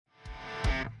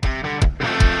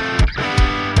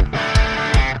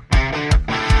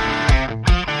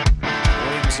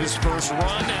his first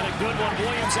run and a good one.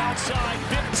 Williams outside,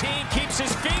 15, keeps his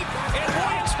feet, and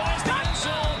Williams finds the end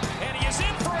zone, and he is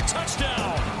in for a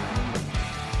touchdown.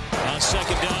 On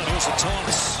second down, here's a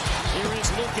toss. Here is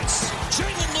Lucas.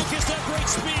 Jalen Lucas, that great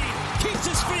speed, keeps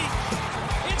his feet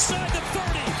inside the 30.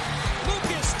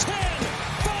 Lucas, 10,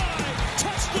 5,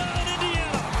 touchdown,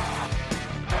 Indiana.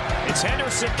 It's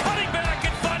Henderson cutting back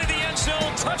and finding the end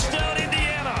zone, touchdown,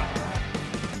 Indiana.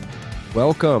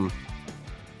 Welcome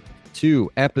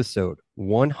to episode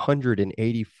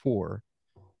 184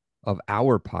 of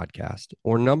our podcast,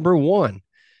 or number one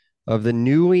of the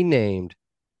newly named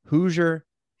Hoosier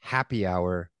Happy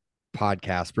Hour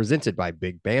podcast presented by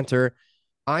Big Banter.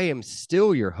 I am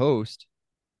still your host,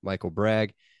 Michael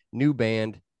Bragg. New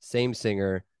band, same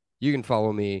singer. You can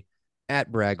follow me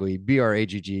at Bragley,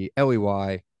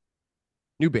 Braggley.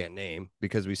 New band name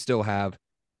because we still have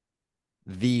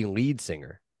the lead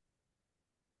singer,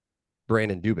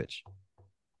 Brandon Dubich.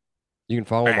 You can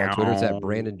follow him on Twitter. It's at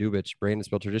Brandon Dubich. Brandon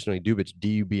spelled traditionally Dubich,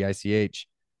 D-U-B-I-C-H.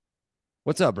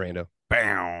 What's up, Brando?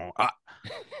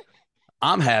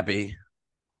 I'm happy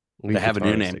to have a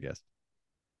new name. I guess.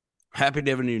 Happy to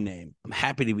have a new name. I'm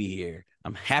happy to be here.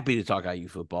 I'm happy to talk IU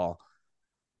football.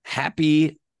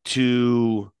 Happy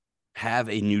to have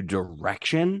a new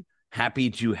direction. Happy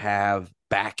to have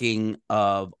backing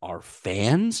of our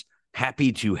fans.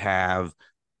 Happy to have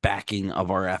backing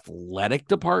of our athletic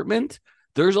department.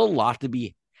 There's a lot to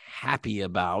be happy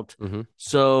about. Mm-hmm.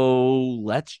 So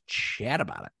let's chat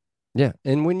about it. Yeah.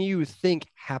 And when you think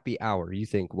happy hour, you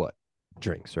think what?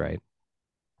 Drinks, right?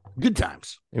 Good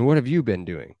times. And what have you been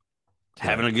doing?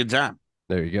 Having a good time.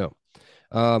 There you go.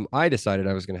 I decided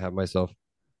I was going to have myself,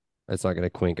 it's not going to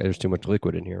clink. There's too much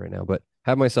liquid in here right now, but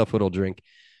have myself a little drink.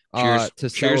 Cheers. To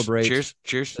cheers. celebrate. Cheers.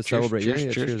 Cheers. To cheers, celebrate. Cheers.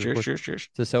 Yeah, cheers. cheers. Cheers. Cheers.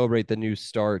 To celebrate the new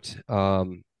start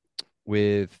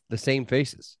with the same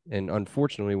faces. And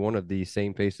unfortunately, one of the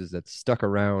same faces that's stuck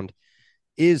around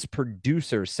is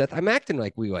producer Seth. I'm acting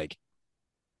like we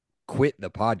quit the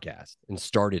podcast and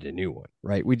started a new one,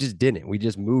 right? We just didn't. We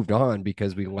just moved on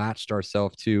because we latched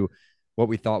ourselves to what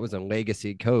we thought was a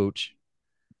legacy coach.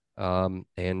 And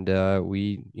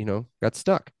we, got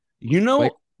stuck.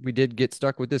 Like we did get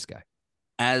stuck with this guy.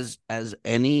 As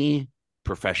any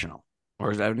professional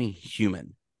or as any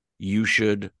human, you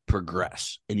should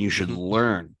progress and you should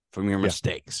learn from your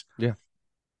mistakes. Yeah.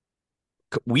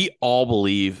 We all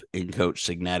believe in Coach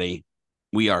Cignetti.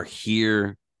 We are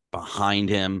here behind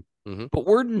him, but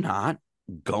we're not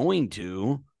going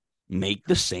to make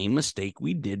the same mistake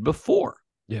we did before.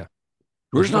 Yeah.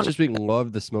 We're not just being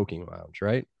love the smoking lounge,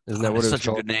 right? Isn't that what it's such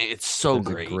called? A good name? It's so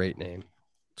great. A great name.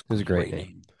 It's a great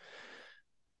name.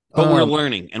 But we're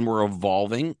learning and we're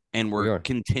evolving and we're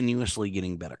continuously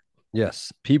getting better.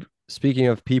 Yes. Speaking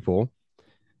of people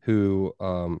who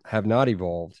have not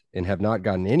evolved and have not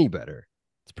gotten any better,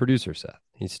 it's producer Seth.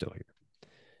 He's still here.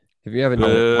 If you haven't known,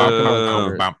 he's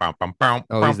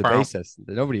the bassist.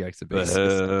 Nobody likes the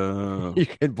bassist. You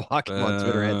can block him on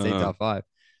Twitter at SayTop5.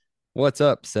 What's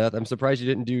up, Seth? I'm surprised you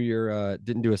didn't do your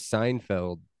didn't do a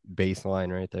Seinfeld bass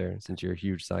line right there, since you're a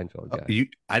huge Seinfeld guy.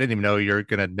 I didn't even know you're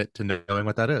going to admit to knowing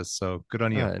what that is. So good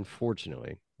on you.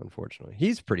 Unfortunately,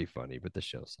 he's pretty funny, but the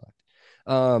show sucked.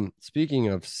 Speaking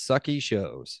of sucky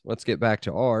shows, let's get back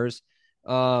to ours.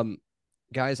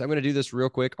 Guys, I'm going to do this real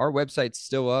quick. Our website's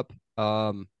still up.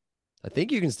 I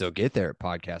think you can still get there at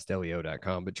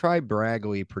podcastleo.com, but try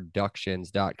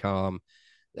BragleyProductions.com.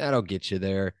 That'll get you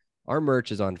there. Our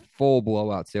merch is on full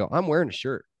blowout sale. I'm wearing a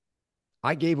shirt.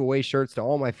 I gave away shirts to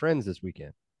all my friends this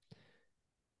weekend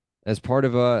as part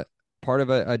of a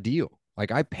deal.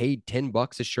 Like I paid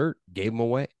 $10 a shirt, gave them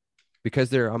away because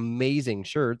they're amazing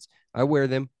shirts. I wear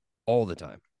them all the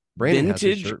time. Brandon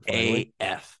Vintage has a shirt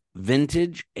AF.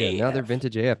 Vintage AF. Now they're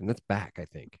vintage AF, and that's back, I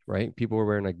think, right? People are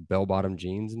wearing like bell-bottom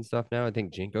jeans and stuff now. I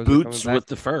think Jinkos boots with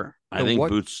the fur.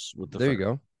 Boots with the fur. There you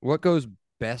go. What goes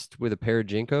best with a pair of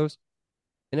Jinkos?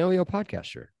 An LEO podcast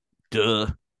shirt. Duh.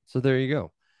 So there you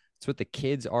go. It's what the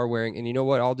kids are wearing. And you know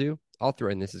what I'll do? I'll throw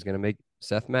in, this is going to make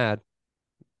Seth mad.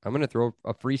 I'm going to throw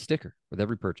a free sticker with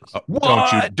every purchase.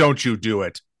 Don't you do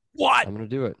it. What? I'm going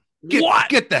to do it.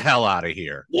 Get the hell out of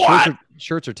here. What?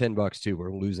 Shirts are $10 too.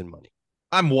 We're losing money.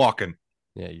 I'm walking.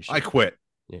 Yeah, you should. I quit.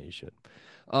 Yeah, you should.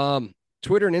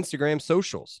 Twitter and Instagram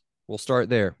socials. We'll start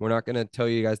there. We're not going to tell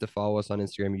you guys to follow us on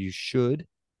Instagram. You should.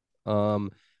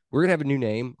 We're going to have a new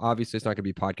name. Obviously, it's not going to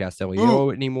be Podcast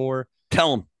LEO anymore.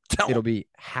 Tell them. It'll be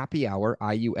Happy Hour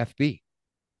IUFB.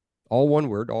 All one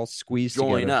word, all squeezed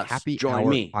Join together. us. Happy Join Hour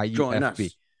me. IUFB. Join us.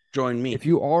 Join me. If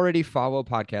you already follow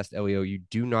Podcast LEO, you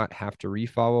do not have to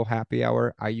refollow Happy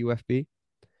Hour IUFB.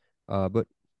 But,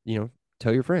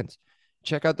 tell your friends.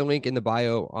 check out the link in the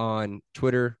bio on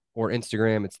Twitter or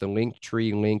Instagram. It's the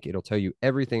Linktree link. It'll tell you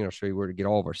everything. It'll show you where to get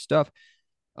all of our stuff.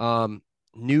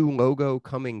 New logo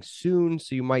coming soon,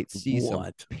 so you might see some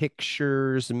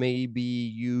pictures maybe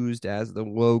used as the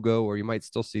logo, or you might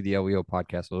still see the LEO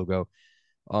podcast logo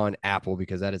on Apple,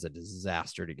 because that is a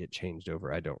disaster to get changed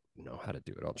over. I don't know how to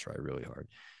do it. I'll try really hard.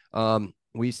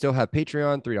 We still have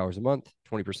Patreon, $3 a month,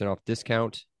 20% off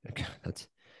discount.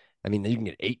 I mean, you can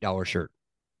get an $8 shirt.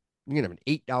 You can have an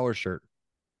 $8 shirt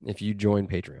if you join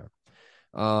Patreon.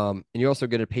 And you also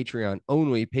get a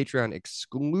Patreon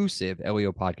exclusive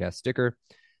LEO podcast sticker,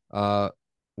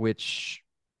 which,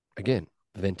 again,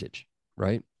 vintage,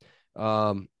 right?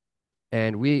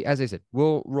 And we, as I said,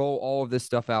 we'll roll all of this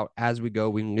stuff out as we go.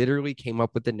 We literally came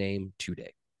up with the name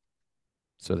today.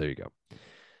 So there you go.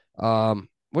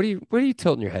 What are you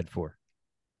tilting your head for?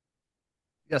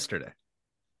 Yesterday.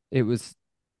 It was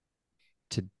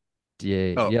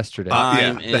yesterday.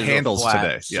 Yeah, the handle's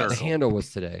today. Yes. The handle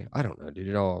was today. I don't know, dude.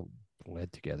 It all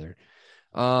bled together.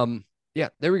 Yeah,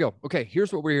 there we go. Okay,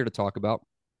 here's what we're here to talk about.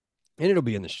 And it'll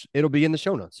be in the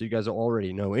show notes, so you guys will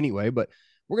already know anyway, but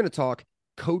we're going to talk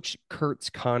Coach Kurt's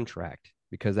contract,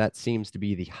 because that seems to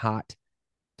be the hot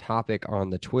topic on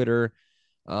the Twitter.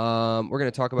 We're going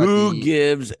to talk about who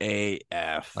gives a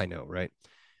F. I know, right?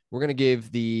 We're going to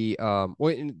give the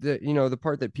the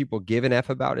part that people give an F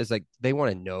about is like they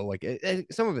want to know, like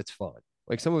some of it's fun.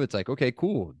 Like some of it's like, okay,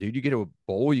 cool, dude, you get a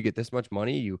bowl, you get this much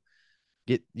money, you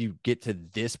get to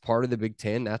this part of the Big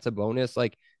Ten. That's a bonus.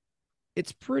 Like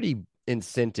it's pretty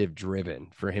incentive driven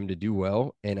for him to do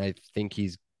well. And I think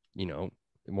he's,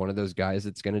 one of those guys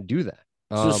that's going to do that.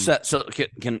 So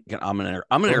can I'm gonna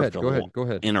go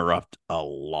ahead. Interrupt a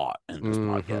lot in this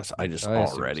podcast. I just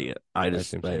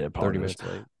made it 30 minutes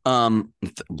late.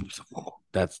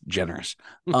 That's generous.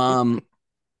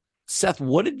 Seth,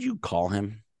 what did you call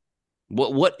him?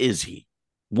 What is he?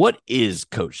 What is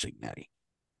Coach Cignetti?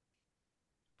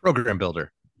 Program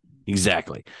builder.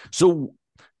 Exactly. So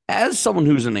as someone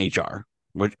who's in HR,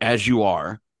 which as you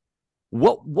are,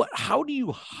 how do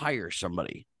you hire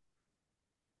somebody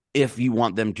if you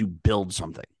want them to build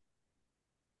something?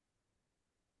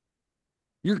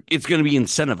 It's going to be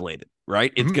incentive laden,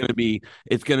 right? It's going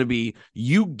to be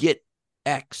you get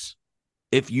X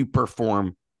if you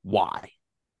perform Y,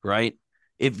 right?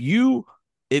 If you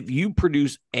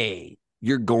produce A,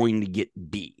 you're going to get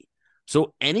B.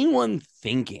 So anyone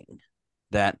thinking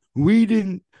that we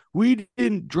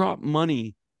didn't drop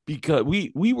money because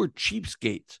we were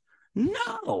cheapskates.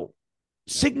 No.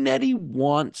 Cignetti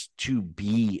wants to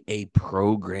be a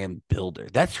program builder.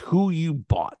 That's who you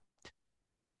bought.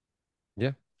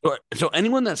 Yeah. So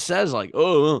anyone that says like,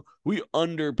 oh, we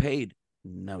underpaid.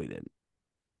 No, we didn't.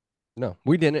 No,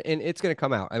 we didn't. And it's going to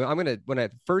come out.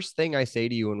 First thing I say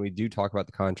to you when we do talk about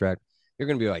the contract, you're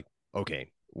going to be like,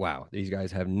 okay, wow, these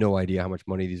guys have no idea how much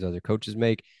money these other coaches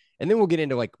make. And then we'll get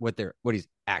into like what he's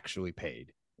actually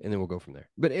paid. And then we'll go from there.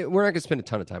 But we're not going to spend a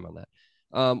ton of time on that.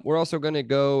 We're also going to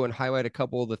go and highlight a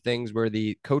couple of the things where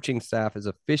the coaching staff is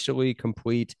officially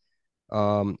complete.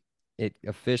 It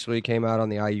officially came out on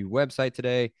the IU website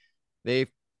today. They've,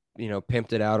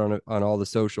 pimped it out on all the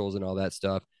socials and all that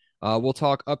stuff. We'll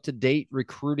talk up-to-date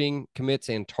recruiting commits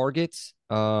and targets.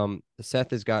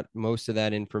 Seth has got most of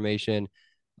that information.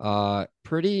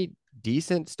 Pretty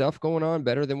decent stuff going on,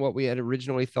 better than what we had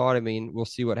originally thought. I mean, we'll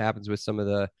see what happens with some of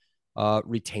the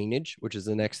retainage, which is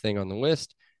the next thing on the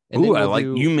list. And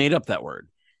you made up that word.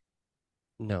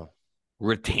 No.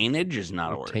 Retainage is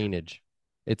not a word. Retainage.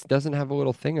 It doesn't have a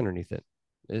little thing underneath it.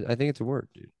 I think it's a word,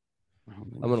 dude.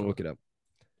 I'm going to look it up.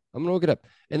 And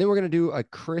then we're going to do a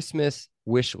Christmas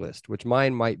wish list, which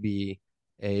mine might be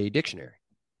a dictionary.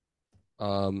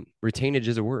 Retainage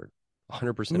is a word.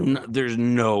 100%. There's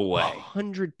no way.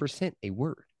 100% a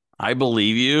word. I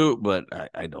believe you, but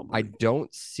I don't. I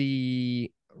don't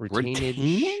see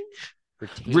retainage.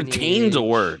 Retain's a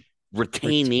word.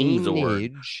 Retaining's a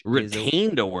word.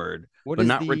 Retained a word, but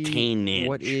not retainage.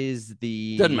 What is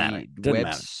the doesn't matter.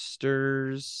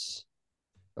 Webster's?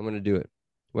 I'm going to do it.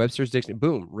 Webster's dictionary.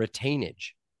 Boom.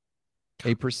 Retainage.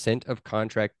 A percent of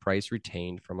contract price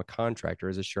retained from a contractor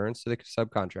as assurance to the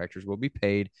subcontractors will be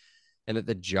paid and that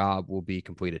the job will be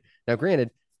completed. Now, granted,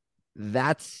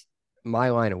 that's my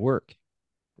line of work,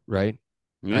 right?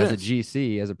 Yes. As a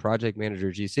GC, as a project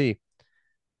manager GC,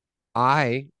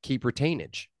 I keep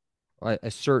retainage,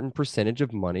 a certain percentage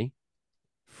of money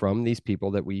from these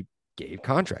people that we gave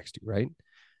contracts to, right?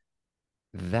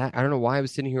 That I don't know why I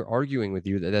was sitting here arguing with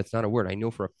you that that's not a word. I know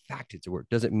for a fact it's a word.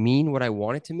 Does it mean what I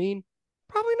want it to mean?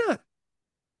 Probably not.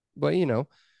 But,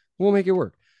 we'll make it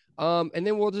work. And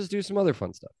then we'll just do some other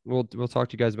fun stuff. We'll talk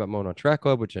to you guys about Mona Track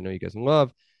Club, which I know you guys love.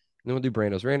 And then we'll do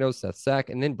Brando's Randos, Seth Sack,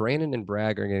 and then Brandon and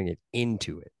Bragg are going to get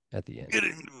into it at the end.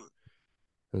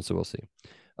 And so we'll see.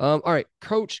 All right,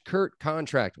 Coach Kurt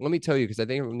contract. Let me tell you, because I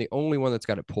think I'm the only one that's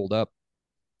got it pulled up.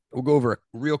 We'll go over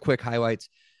real quick highlights.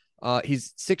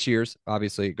 He's 6 years,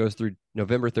 obviously. It goes through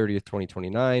November 30th,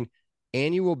 2029.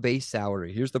 Annual base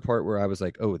salary. Here's the part where I was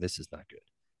like, oh, this is not good.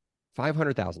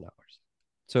 $500,000.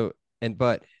 So,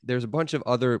 but there's a bunch of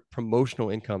other promotional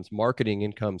incomes, marketing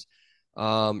incomes,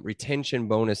 retention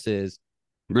bonuses.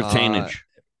 Retainage.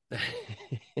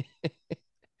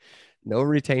 No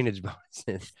retainage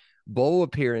bonuses, bowl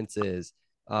appearances,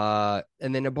 and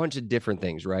then a bunch of different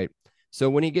things, right? So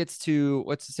when he gets to,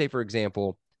 let's say, for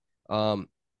example,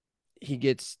 he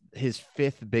gets his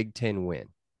 5th Big Ten win,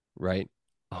 right?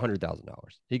 $100,000.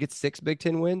 He gets 6 Big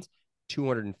Ten wins,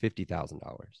 $250,000.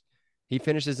 He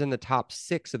finishes in the top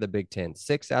 6 of the Big Ten,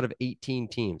 6 out of 18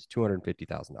 teams,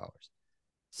 $250,000.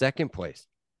 Second place,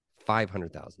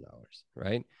 $500,000,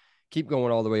 right? Keep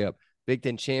going all the way up. Big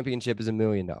Ten championship is $1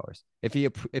 million.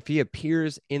 If he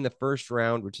appears in the first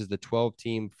round, which is the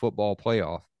 12-team football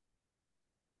playoff,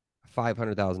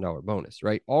 $500,000 bonus,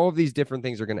 right? All of these different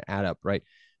things are going to add up, right?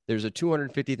 There's a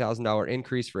 $250,000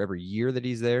 increase for every year that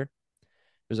he's there.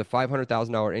 There's a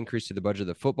 $500,000 increase to the budget of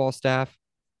the football staff.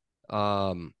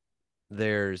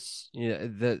 There's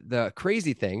the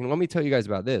crazy thing, and let me tell you guys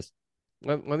about this.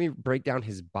 Let me break down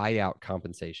his buyout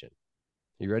compensation.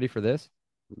 You ready for this?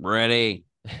 Ready.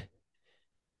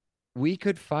 We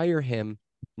could fire him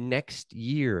next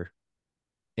year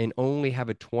and only have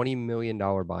a $20 million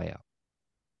buyout.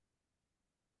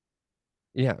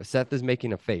 Yeah, Seth is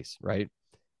making a face, right?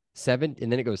 7, and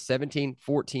then it goes 17,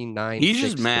 14, 9. He's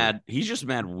 6, just mad. 3. He's just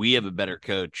mad we have a better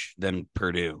coach than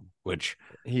Purdue, which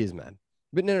he is mad.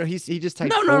 But no, he just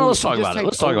typed. No. Let's talk about it.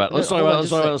 Let's talk about it. Hold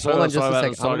on just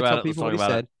a second. I want to tell people what he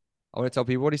said. I want to tell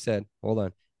people what he said. Hold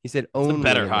on. He said only in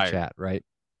the chat, right?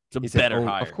 It's a better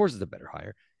hire. Of course, it's a better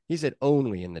hire. He said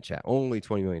only in the chat, only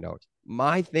 $20 million.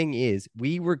 My thing is,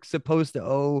 we were supposed to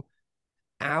owe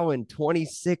Allen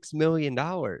 $26 million.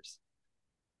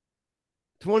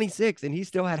 26, and he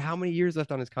still had how many years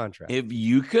left on his contract? If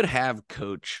you could have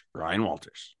Coach Ryan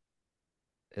Walters.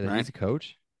 Right? He's a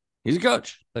coach? He's a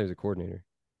coach. I thought he was a coordinator.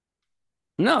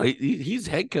 No, he's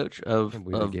head coach of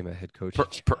game of head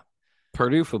coach.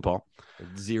 Purdue football.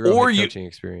 Zero coaching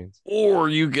experience. Or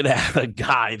you could have a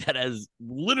guy that has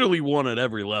literally won at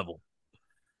every level.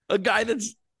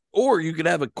 Or you could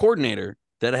have a coordinator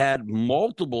that had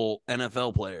multiple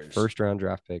NFL players. First round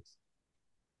draft picks.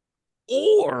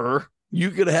 Or you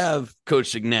could have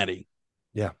Coach Signetti.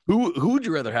 Yeah. Who would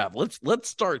you rather have? Let's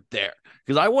start there.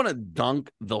 Because I want to dunk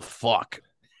the fuck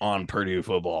on Purdue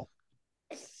football.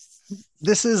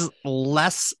 This is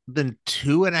less than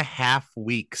 2.5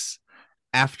 weeks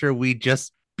after we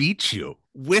just beat you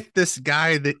with this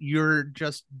guy that you're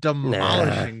just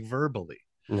demolishing verbally.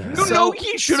 No,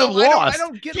 he should have lost.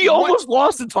 He almost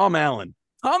lost to Tom Allen.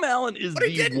 Tom Allen is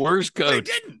the worst coach.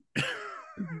 He didn't.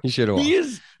 He should have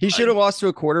lost. He should have lost to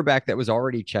a quarterback that was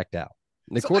already checked out.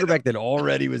 The quarterback that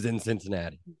already was in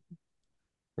Cincinnati.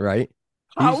 Right?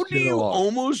 How do you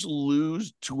almost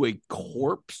lose to a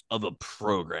corpse of a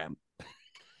program?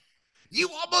 You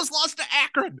almost lost to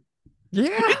Akron. Yeah.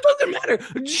 It doesn't matter.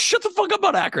 Just shut the fuck up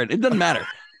about Akron. It doesn't matter.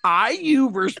 IU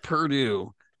versus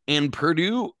Purdue, and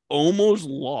Purdue almost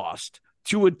lost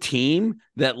to a team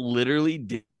that literally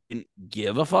didn't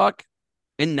give a fuck.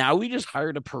 And now we just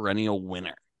hired a perennial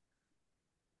winner.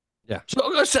 Yeah.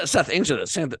 So Seth, answer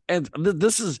this. And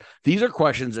these are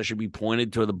questions that should be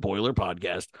pointed to the Boiler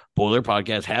Podcast. Boiler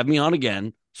Podcast, have me on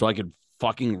again so I could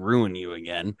fucking ruin you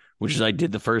again, which is I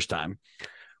did the first time.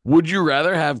 Would you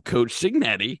rather have Coach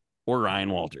Signetti or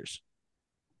Ryan Walters?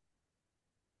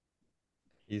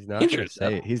 He's not going to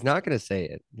say it. He's not going to say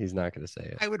it. He's not going to say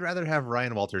it. I would rather have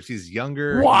Ryan Walters. He's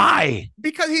younger. Why?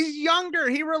 Because he's younger.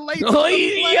 He relates to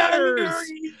he's younger.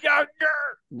 He's younger.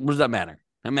 What does that matter?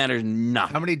 That matters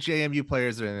nothing. How many JMU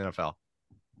players are in the NFL?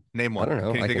 Name one. I don't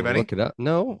know. Can you think of any? any? Look it up.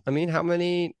 No. I mean, how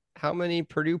many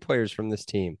Purdue players from this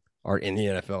team are in the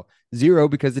NFL? 0,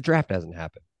 because the draft hasn't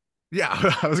happened. Yeah,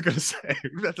 I was going to say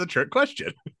that's a trick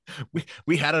question.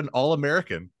 We had an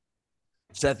All-American.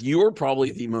 Seth, you are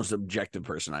probably the most objective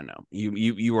person I know.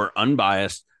 You are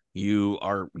unbiased. You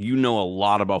know a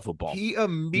lot about football. He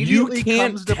immediately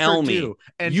comes to Purdue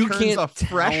and turns a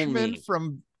freshman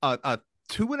from a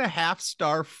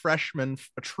 2.5-star freshman,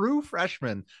 a true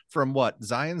freshman from what,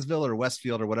 Zionsville or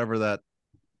Westfield or whatever that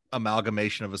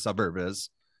amalgamation of a suburb is,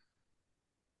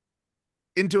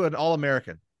 into an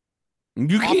All-American.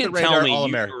 You Off the can't radar, tell me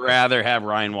All-American. you'd rather have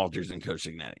Ryan Walters than Coach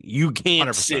Signetti. You can't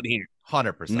 100%. sit here.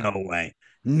 100%. No way.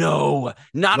 No,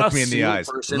 not Look a me in the single eyes.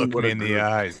 person Look would me in agree. the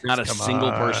eyes. Not a Come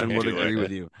single person on, would do agree it.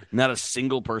 with you. Not a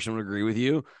single person would agree with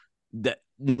you that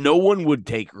no one would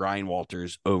take Ryan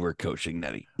Walters over Coach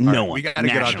Signetti. All No right, one. we got to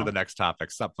get on to National. the next topic.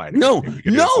 Stop fighting. No, We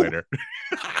can do this later.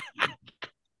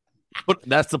 But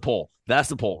that's the poll. That's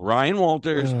the poll. Ryan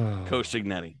Walters, Coach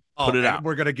Signetti. Put it out.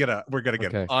 We're gonna get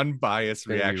Okay. an unbiased It's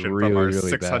gonna be reaction really, from our really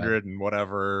 600 and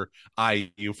whatever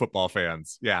IU football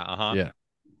fans. Yeah. Yeah,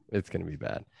 it's going to be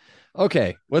bad.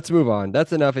 Okay, let's move on.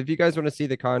 That's enough. If you guys want to see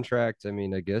the contract, I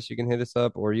mean, I guess you can hit us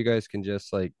up, or you guys can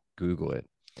just like Google it.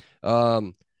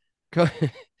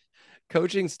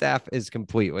 Coaching staff is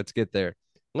complete. Let's get there.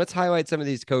 Let's highlight some of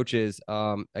these coaches.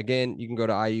 Again, you can go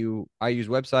to IU's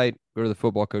website, go to the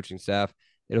football coaching staff.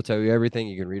 It'll tell you everything.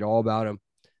 You can read all about them.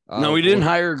 No, we didn't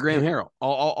hire Graham Harrell.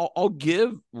 I'll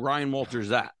give Ryan Walters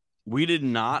that. We did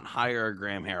not hire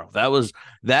Graham Harrell. That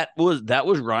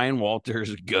was Ryan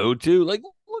Walters' go-to. Like,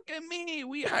 look at me.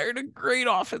 We hired a great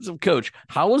offensive coach.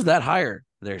 How was that hire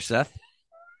there, Seth?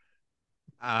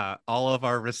 All of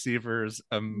our receivers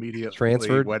immediately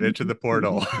Transferred? went into the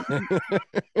portal.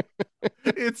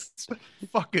 It's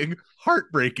fucking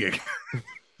heartbreaking.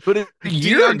 But a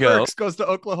year Deion ago, Burks goes to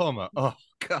Oklahoma. Oh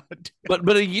God.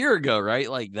 but a year ago, right?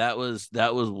 Like that was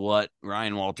what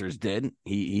Ryan Walters did.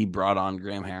 He brought on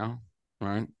Graham Harrell,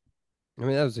 right? I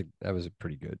mean, that was a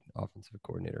pretty good offensive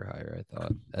coordinator hire, I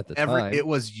thought, at the time. It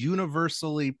was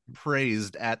universally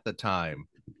praised at the time.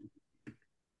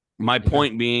 My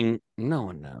point being, no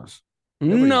one knows.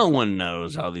 No one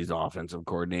knows how these offensive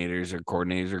coordinators are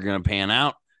going to pan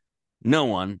out. No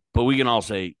one, but we can all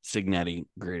say Signetti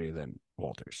greater than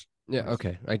Walters. Yeah,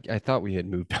 okay. I thought we had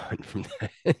moved on from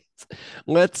that.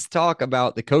 Let's talk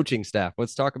about the coaching staff.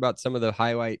 Let's talk about some of the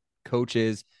highlight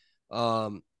coaches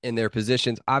in their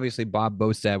positions. Obviously, Bob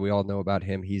Bostad, we all know about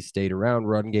him. He's stayed around,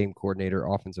 run game coordinator,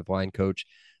 offensive line coach.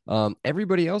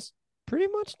 Everybody else pretty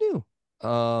much new.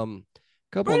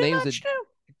 Couple names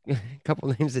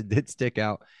that did stick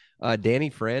out. Danny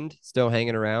Friend still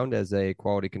hanging around as a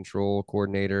quality control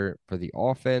coordinator for the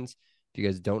offense. If you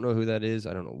guys don't know who that is,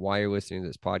 I don't know why you're listening to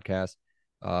this podcast.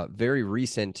 Very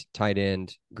recent tight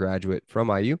end graduate from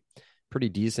IU. Pretty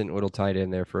decent little tight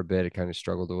end there for a bit. It kind of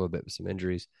struggled a little bit with some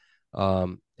injuries.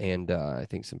 And I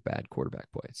think some bad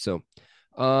quarterback play. So,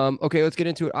 okay, let's get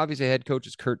into it. Obviously, head coach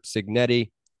is Curt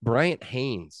Signetti. Bryant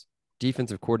Haynes,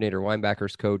 defensive coordinator,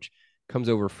 linebackers coach, comes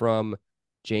over from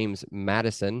James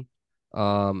Madison.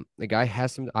 The guy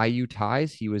has some IU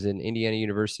ties. He was an Indiana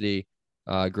University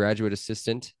graduate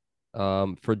assistant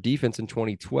for defense in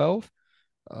 2012.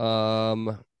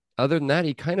 Other than that,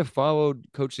 he kind of followed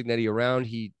Coach Signetti around.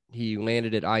 He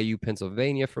landed at IU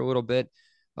Pennsylvania for a little bit,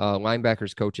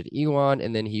 linebackers coach at Elon,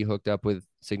 and then he hooked up with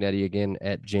Signetti again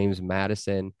at James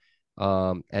Madison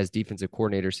as defensive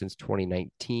coordinator since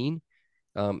 2019.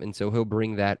 And so he'll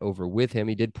bring that over with him.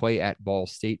 He did play at Ball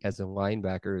State as a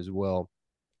linebacker as well,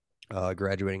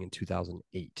 graduating in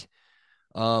 2008.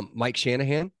 Mike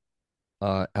Shanahan.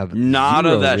 Not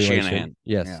of that Shanahan.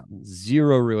 Yes, yeah.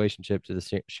 Zero relationship to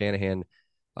the Shanahan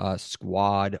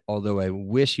squad, although I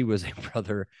wish he was a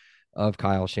brother of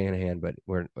Kyle Shanahan, but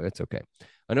it's okay.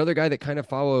 Another guy that kind of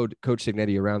followed Coach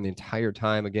Signetti around the entire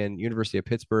time, again, University of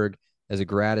Pittsburgh as a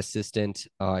grad assistant.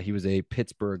 He was a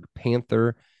Pittsburgh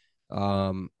Panther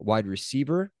wide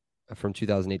receiver from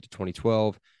 2008 to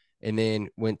 2012, and then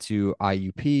went to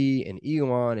IUP and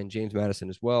Elon and James Madison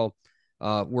as well.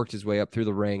 Worked his way up through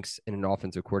the ranks in an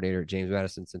offensive coordinator at James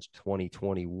Madison since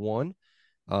 2021.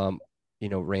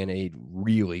 Ran a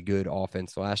really good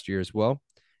offense last year as well.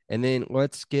 And then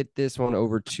let's get this one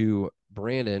over to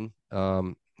Brandon.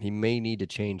 He may need to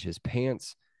change his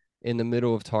pants in the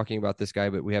middle of talking about this guy,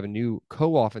 but we have a new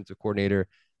co-offensive coordinator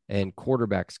and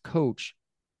quarterbacks coach,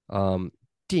 Tino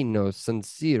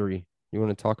Sinceri. You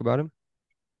want to talk about him?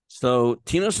 So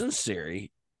Tino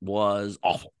Sinceri was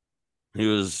awful. He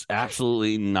was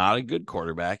absolutely not a good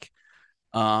quarterback.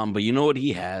 But you know what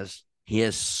he has? He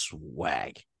has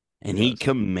swag. And he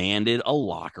commanded a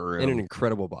locker room. And an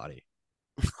incredible body.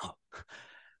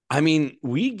 I mean,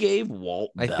 we gave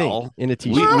Walt Bell in a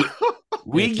t-shirt.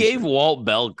 We gave Walt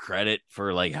Bell credit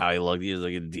for like how he looked. He was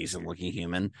like a decent looking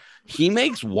human. He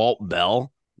makes Walt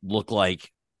Bell look like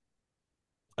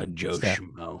a Joe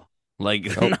Schmo. Like,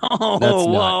 no, that's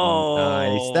whoa, not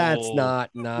nice. That's not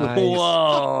nice.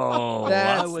 Whoa,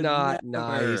 that's not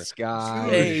nice, guys.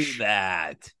 Say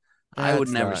that. I would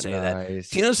never say nice.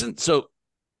 that. Innocent. So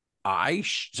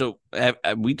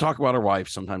we talk about our wife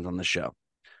sometimes on the show.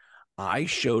 I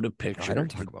showed a picture. I don't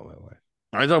talk about my wife.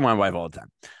 I talk to my wife all the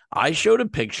time. I showed a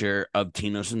picture of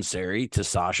Tino Sinceri to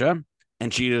Sasha,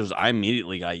 and she goes, I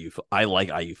immediately got IU. I like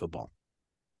IU football.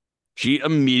 She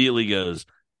immediately goes,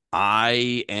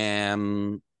 I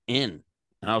am in.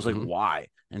 And I was like, why?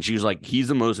 And she was like, he's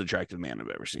the most attractive man I've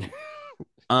ever seen.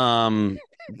 while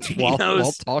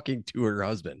Tino's talking to her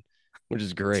husband, which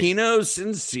is great. Tino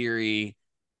Sinceri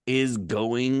is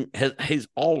has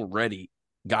already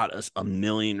got us a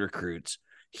million recruits.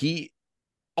 He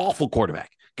awful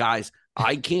quarterback. Guys,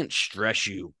 I can't stress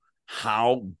you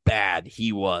how bad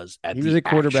he was at He was a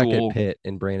quarterback at Pitt,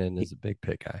 and Brandon is a big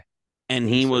Pitt guy. And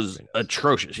he was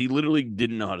atrocious. He literally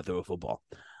didn't know how to throw a football.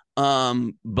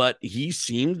 But he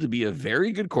seemed to be a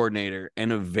very good coordinator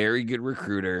and a very good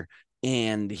recruiter.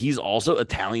 And he's also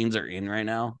Italians are in right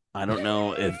now. I don't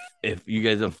know if you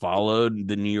guys have followed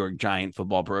the New York Giant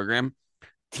football program.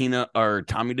 Tommy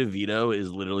DeVito is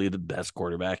literally the best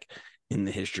quarterback in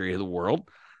the history of the world.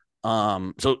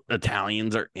 So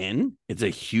Italians are in. It's a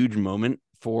huge moment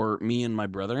for me and my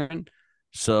brethren.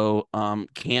 So I'm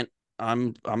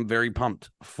very pumped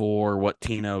for what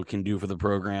Tino can do for the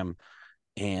program.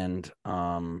 And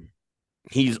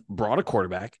he's brought a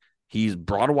quarterback, he's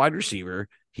brought a wide receiver,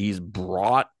 he's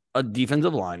brought a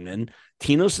defensive lineman.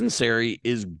 Tino Sinceri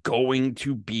is going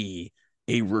to be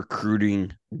a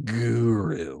recruiting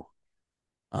guru.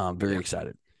 Very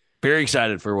excited. Very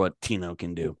excited for what Tino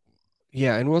can do.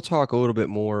 Yeah, and we'll talk a little bit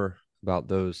more about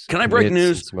those. Can I break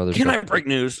news? I break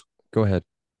news? Go ahead.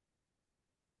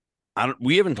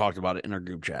 We haven't talked about it in our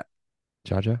group chat.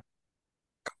 Jaja?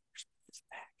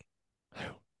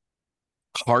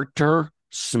 Carter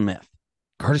Smith.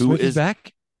 Carter Smith is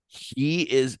back? He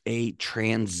is a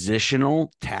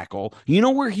transitional tackle. You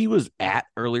know where he was at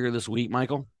earlier this week,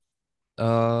 Michael?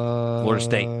 Florida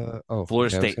State. Florida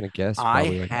State. I was going to guess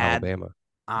probably Alabama.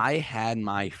 I had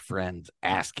my friends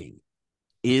asking,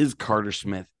 is Carter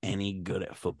Smith any good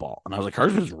at football? And I was like,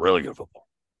 Carter Smith's really good at football.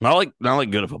 Not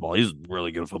like good at football. He's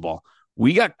really good at football.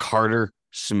 We got Carter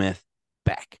Smith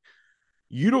back.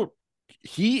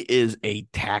 He is a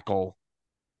tackle.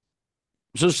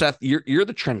 So Seth, you're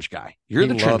the trench guy. He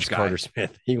loves Carter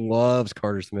Smith. He loves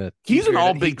Carter Smith. He's an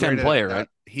all Big Ten player, right?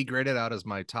 He graded out as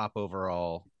my top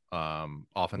overall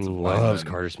offensive lineman. Loves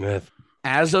Carter Smith.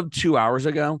 As of 2 hours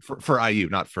ago, for IU,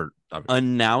 not for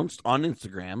announced on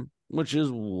Instagram, which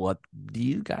is what do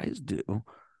you guys do?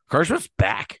 Carter Smith's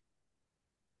back.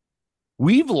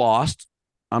 We've lost.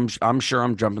 I'm sure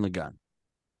I'm jumping the gun.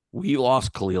 We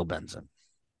lost Khalil Benson.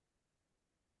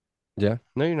 Yeah.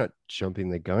 No, you're not jumping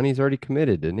the gun. He's already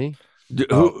committed, didn't he?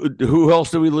 Who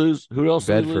else did we lose? Who else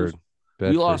did we lose?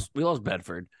 Bedford. We lost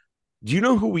Bedford. Do you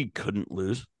know who we couldn't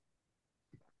lose?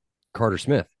 Carter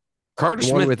Smith. Carter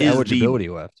Smith with is eligibility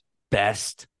the left.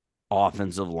 Best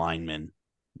offensive lineman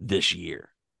this year.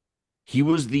 He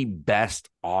was the best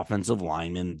offensive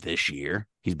lineman this year.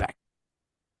 He's back.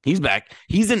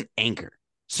 He's an anchor.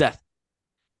 Seth,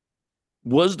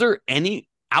 was there any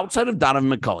outside of Donovan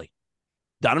McCulley?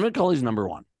 Donovan McCulley's number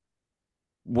one.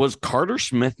 Was Carter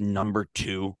Smith number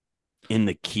two in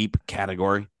the keep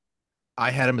category? I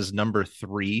had him as number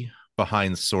 3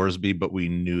 behind Sorsby, but we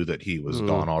knew that he was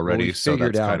gone already. So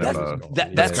that's kind of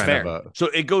that's fair. So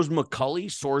it goes McCulley,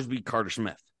 Sorsby, Carter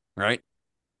Smith, right?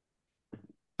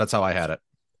 That's how I had it.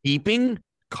 Keeping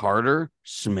Carter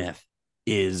Smith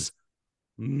is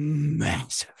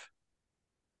massive.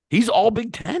 He's all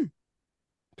Big Ten.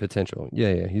 Potential.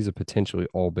 Yeah. He's a potentially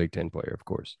all Big Ten player, of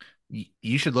course.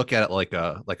 You should look at it like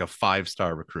a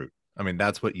 5-star recruit. I mean,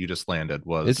 that's what you just landed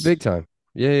was. It's big time.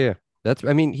 Yeah.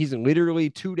 He's literally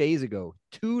 2 days ago.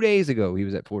 2 days ago, he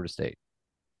was at Florida State.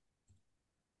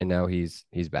 And now he's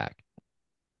back.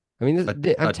 I mean, a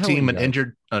team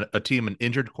an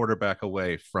injured quarterback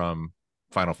away from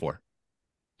Final Four.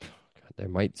 God, they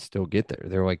might still get there.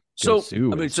 They're like so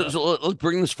let's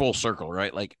bring this full circle,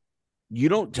 right? Like, you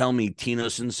don't tell me Tino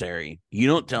Sinceri. You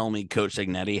don't tell me Coach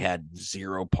Signetti had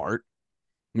zero part.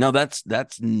 No, that's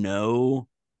no.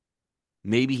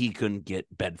 Maybe he couldn't get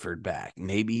Bedford back.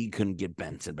 Maybe he couldn't get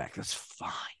Benson back. That's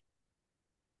fine.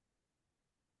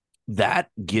 That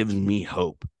gives me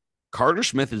hope. Carter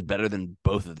Smith is better than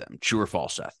both of them. True or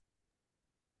false, Seth?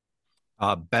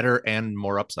 Better and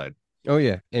more upside. Oh,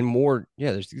 yeah. And more.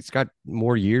 Yeah, it's got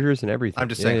more years and everything. I'm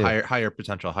just saying higher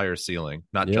potential, higher ceiling,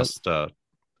 not just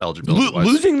eligibility.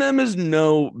 Losing them is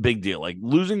no big deal. Like,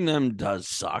 losing them does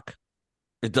suck.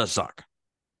 It does suck.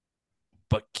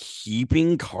 But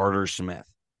keeping Carter Smith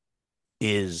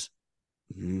is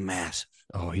massive.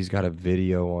 Oh, he's got a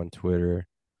video on Twitter.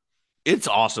 It's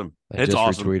awesome. It's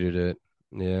awesome. Retweeted it.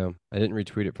 Yeah, I didn't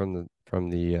retweet it from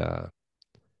the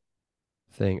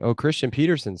thing. Oh, Christian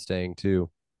Peterson's staying too.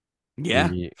 Yeah,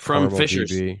 the from Carmel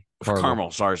Fishers. DB.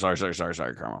 Carmel. Sorry,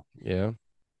 Carmel. Yeah.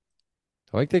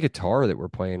 I like the guitar that we're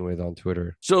playing with on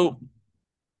Twitter. So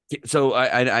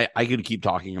I could keep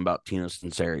talking about Tino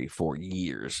Sinceri for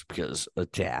years because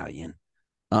Italian.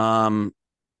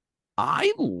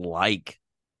 I like.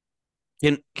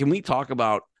 Can we talk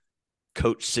about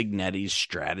Coach Signetti's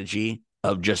strategy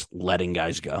of just letting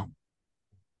guys go?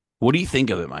 What do you think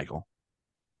of it, Michael?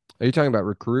 Are you talking about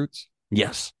recruits?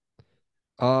 Yes.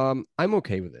 I'm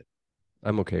okay with it.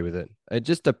 I'm okay with it. It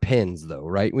just depends, though,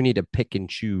 right? We need to pick and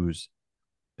choose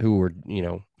who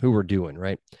we're doing,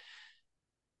 right?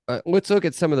 Let's look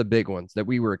at some of the big ones that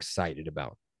we were excited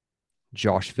about.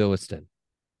 Josh Philliston,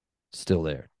 still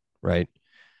there, right?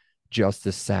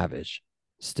 Justice Savage,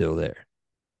 still there.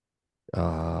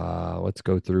 Let's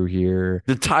go through here.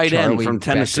 The tight end from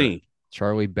Tennessee.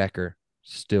 Charlie Becker,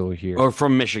 still here. Or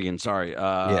from Michigan, sorry.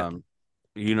 Yeah.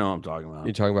 You know what I'm talking about.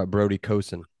 You're talking about Brody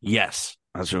Cosin. Yes,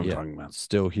 that's what I'm talking about.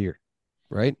 Still here,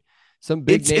 right? Some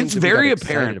big names. It's very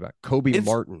apparent about Kobe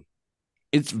Martin.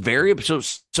 It's very so.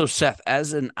 Seth,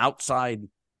 as an outside,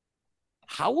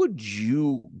 how would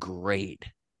you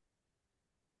grade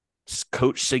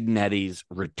Coach Signetti's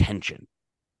retention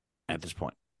at this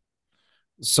point?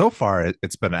 So far,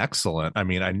 it's been excellent. I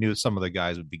mean, I knew some of the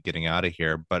guys would be getting out of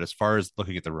here, but as far as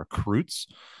looking at the recruits,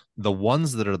 the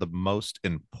ones that are the most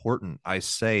important, I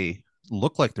say,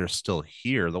 look like they're still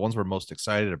here. The ones we're most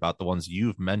excited about, the ones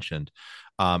you've mentioned.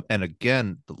 And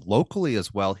again, locally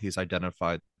as well, he's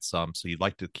identified some. So you'd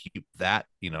like to keep that,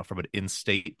 from an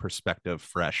in-state perspective,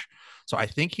 fresh. So I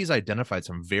think he's identified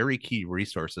some very key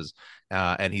resources,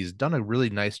 and he's done a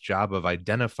really nice job of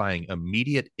identifying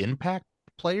immediate impact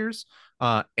players,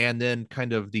 and then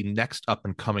kind of the next up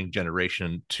and coming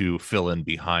generation to fill in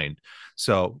behind.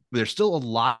 So there's still a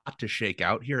lot to shake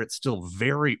out here. It's still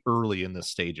very early in the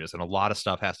stages, and a lot of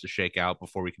stuff has to shake out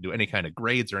before we can do any kind of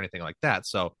grades or anything like that.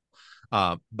 So,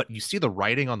 but you see the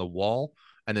writing on the wall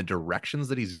and the directions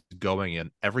that he's going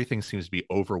in. Everything seems to be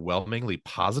overwhelmingly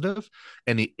positive,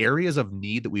 and the areas of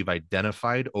need that we've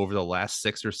identified over the last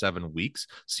 6 or 7 weeks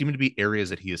seem to be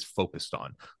areas that he is focused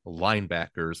on,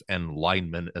 linebackers and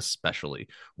linemen especially.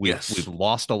 We've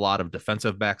lost a lot of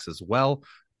defensive backs as well.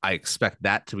 I expect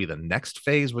that to be the next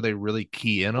phase where they really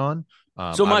key in on.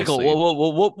 So Michael,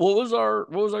 what was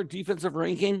our defensive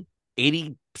ranking?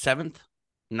 87th,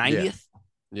 90th?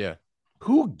 Yeah.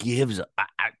 Who gives?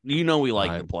 We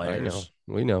like the players. I know.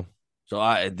 We know.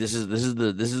 So this is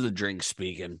the drink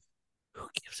speaking. Who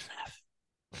gives an F?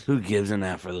 Who gives an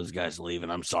F for those guys leaving?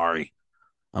 I'm sorry.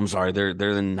 They're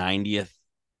the 90th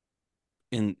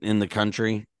in the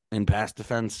country in pass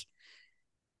defense.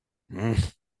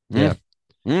 Yeah.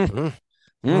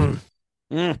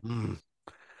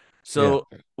 So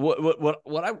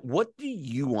what do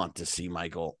you want to see,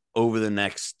 Michael, over the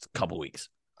next couple weeks?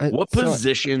 What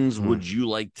positions would you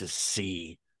like to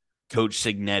see Coach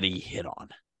Signetti hit on?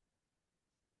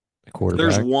 Quarterback.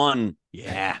 There's one.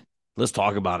 Yeah. Let's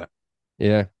talk about it.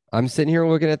 Yeah. I'm sitting here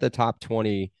looking at the top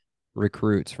 20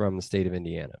 recruits from the state of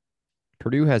Indiana.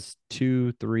 Purdue has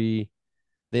 2, 3.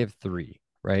 They have 3,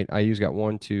 right? IU's got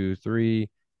 1, 2, 3,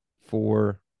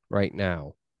 4 right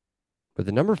now. But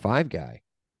the number 5 guy,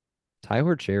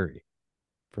 Tyler Cherry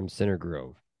from Center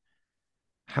Grove.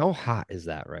 How hot is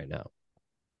that right now?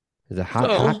 Is it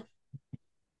hot?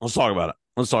 Let's talk about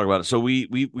it. So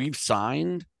we've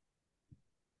signed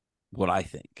what I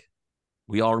think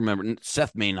we all remember.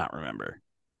 Seth may not remember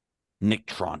Nick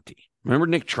Tronti. Remember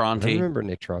Nick Tronti? I remember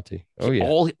Nick Tronti. Oh yeah.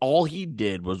 All he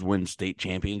did was win state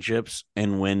championships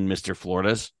and win Mr.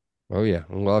 Florida's. Oh yeah,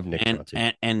 I love Nick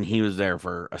Tronti. And he was there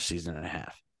for a season and a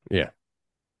half. Yeah.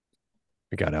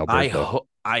 We got Alberto.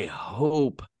 I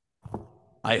hope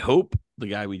the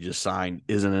guy we just signed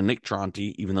isn't a Nick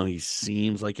Tronti, even though he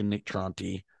seems like a Nick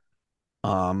Tronti.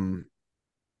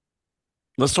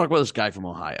 Let's talk about this guy from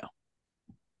Ohio.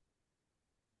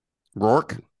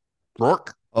 Rourke.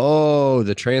 Oh,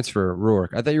 the transfer,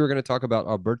 Rourke. I thought you were going to talk about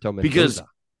Alberto Mendoza. Because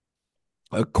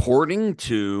according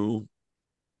to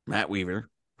Matt Weaver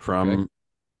from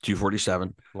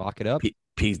 247, lock it up,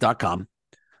 peas.com.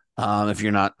 If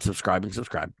you're not subscribing,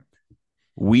 subscribe.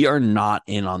 We are not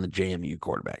in on the JMU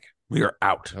quarterback. We are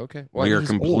out. Okay. Well, we are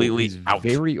completely out.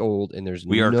 Very old, and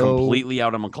we are completely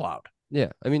out of McLeod.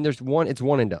 Yeah. I mean, it's one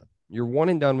and done. You're one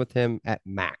and done with him at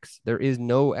max. There is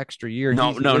no extra year.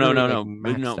 No.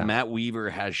 Matt Weaver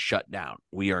has shut down.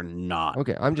 We are not.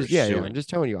 Okay. I'm just telling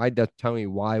you. Telling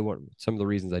you why. What some of the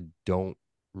reasons I don't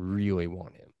really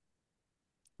want him.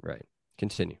 Right.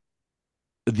 Continue.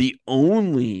 The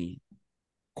only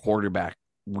quarterback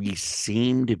we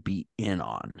seem to be in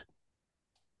on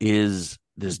is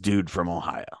this dude from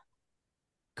Ohio.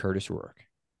 Curtis Rourke.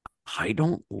 I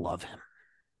don't love him.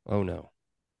 Oh no.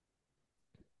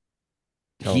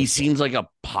 He seems like a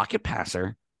pocket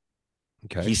passer.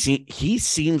 Okay. He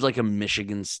seems like a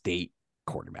Michigan State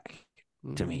quarterback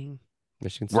to me.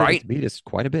 Michigan State beat us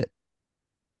quite a bit.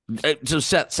 So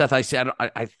Seth, I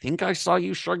think I saw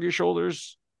you shrug your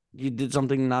shoulders. You did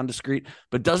something non-discreet,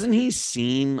 but doesn't he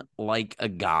seem like a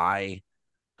guy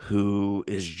who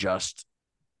is just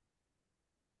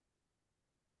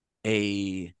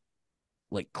a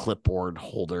clipboard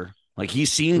holder? Like he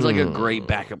seems like a great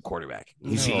backup quarterback.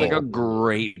 He seems like a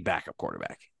great backup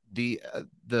quarterback.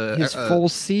 His full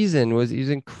season he's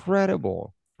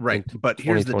incredible. Right. But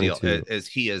here's the deal is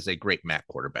he is a great MAC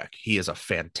quarterback. He is a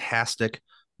fantastic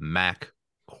MAC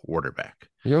quarterback.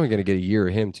 You're only going to get a year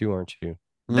of him too, aren't you?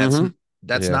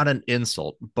 That's not an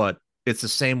insult, but it's the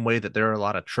same way that there are a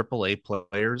lot of AAA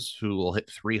players who will hit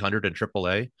 300 in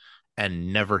AAA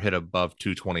and never hit above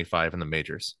 225 in the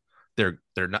majors. They're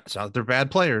not, it's not they're bad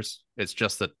players. It's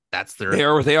just that they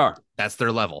are what they are. That's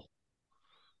their level.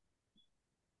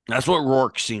 That's what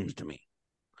Rourke seems to me.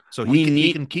 So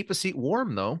he can keep a seat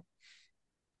warm though.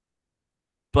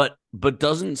 But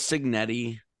doesn't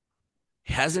Cignetti,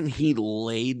 hasn't he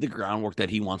laid the groundwork that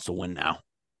he wants to win now?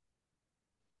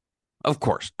 Of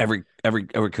course, every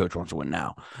coach wants to win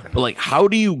now. But how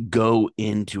do you go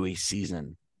into a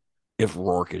season if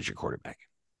Rourke is your quarterback?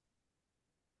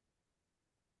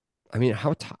 I mean,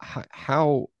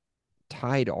 how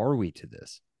tied are we to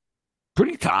this?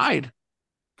 Pretty tied.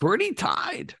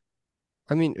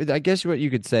 I mean, I guess what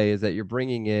you could say is that you're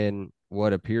bringing in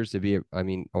what appears to be,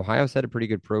 Ohio's had a pretty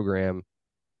good program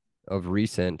of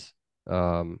recent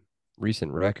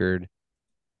record.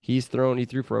 He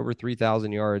threw for over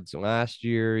 3,000 yards last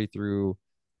year. He threw,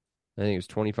 I think it was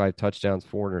 25 touchdowns,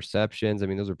 4 interceptions. I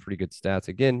mean, those are pretty good stats.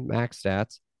 Again, max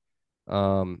stats.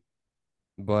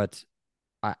 But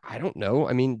I don't know.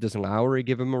 I mean, does Lowry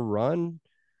give him a run?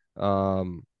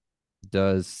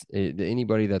 Does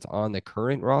anybody that's on the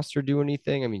current roster do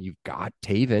anything? I mean, you've got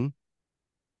Taven.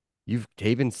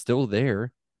 Taven's still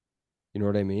there. You know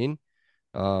what I mean?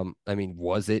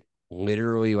 Was it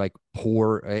literally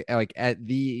poor, at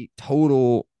the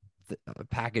total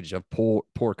package of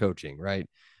poor coaching, right?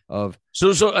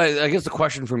 So I guess the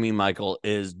question for me, Michael,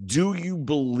 is do you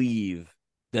believe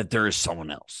that there is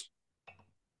someone else?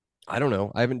 I don't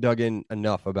know. I haven't dug in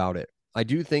enough about it. I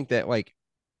do think that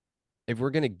if we're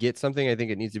going to get something, I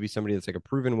think it needs to be somebody that's a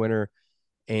proven winner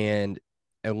and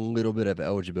a little bit of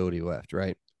eligibility left,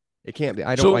 right? It can't be.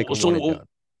 I don't one and done.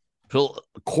 Phil,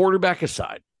 quarterback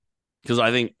aside, because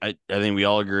I think we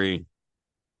all agree,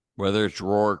 whether it's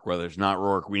Rourke, whether it's not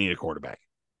Rourke, we need a quarterback.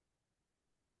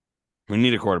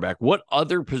 What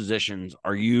other positions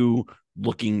are you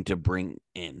looking to bring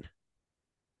in?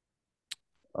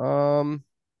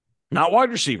 Not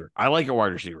wide receiver. I like a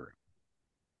wide receiver.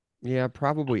 Yeah,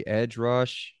 probably edge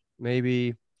rush,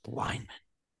 maybe lineman.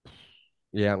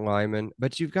 Yeah, lineman.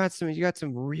 But you got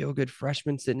some real good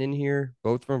freshmen sitting in here,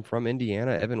 both from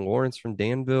Indiana. Evan Lawrence from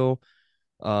Danville,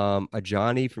 a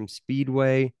Johnny from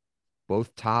Speedway,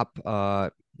 both top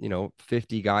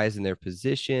 50 guys in their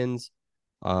positions,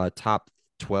 top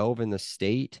 12 in the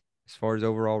state as far as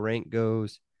overall rank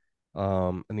goes.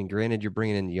 Granted, you're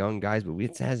bringing in young guys, but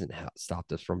it hasn't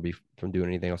stopped us from doing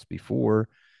anything else before.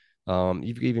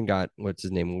 You've even got what's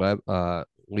his name, Austin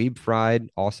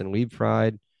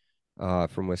Liebfried,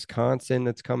 from Wisconsin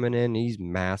that's coming in. He's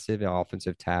massive,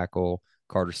 offensive tackle.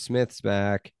 Carter Smith's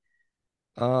back.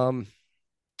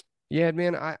 Yeah,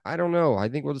 man, I don't know. I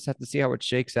think we'll just have to see how it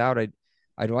shakes out.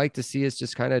 I'd like to see us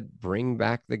just kind of bring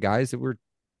back the guys that we're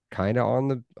kind of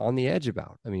on the edge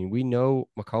about. I mean, we know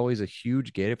McCauley's a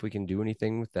huge get if we can do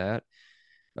anything with that.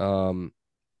 So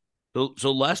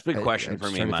last big question for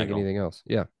me, Michael. Anything else?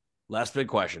 Yeah. Last big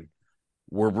question.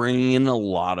 We're bringing in a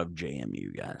lot of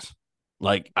JMU guys.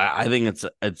 I think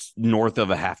it's north of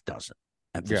a half dozen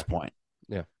at this point.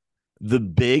 Yeah. The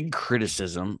big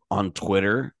criticism on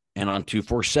Twitter and on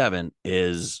 247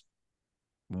 is,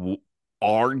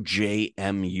 are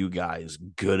JMU guys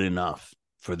good enough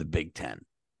for the Big Ten?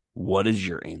 What is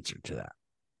your answer to that?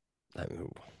 I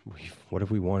mean, what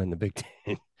have we won in the Big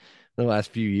Ten the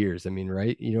last few years? I mean,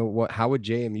 right? You know what? How would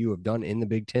JMU have done in the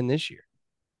Big Ten this year?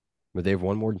 Would they have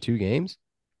won more than 2 games?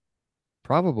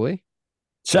 Probably.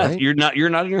 Seth, right? you're not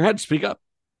in your head. Speak up.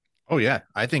 Oh yeah,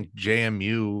 I think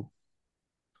JMU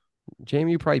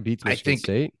probably beats Michigan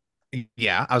State.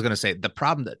 Yeah, I was going to say the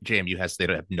problem that JMU has, they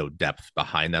don't have no depth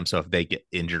behind them. So if they get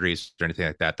injuries or anything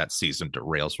like that, that season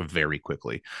derails very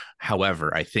quickly.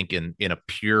 However, I think in a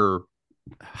pure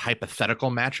hypothetical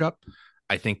matchup,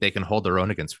 I think they can hold their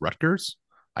own against Rutgers.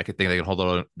 I could think they can hold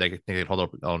on. They could think they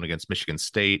hold on against Michigan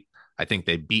State. I think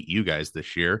they beat you guys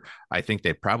this year. I think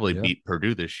they probably beat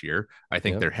Purdue this year. I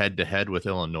think they're head to head with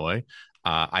Illinois.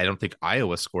 I don't think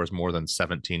Iowa scores more than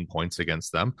 17 points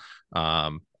against them.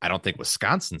 I don't think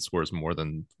Wisconsin scores more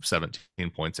than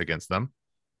 17 points against them.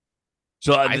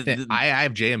 So I think I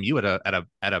have JMU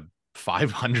at a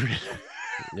 500.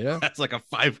 Yeah, that's like a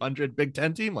 500 Big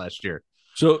Ten team last year.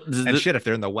 So if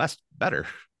they're in the West, better.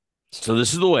 So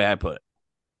this is the way I put it,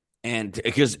 and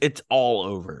because it's all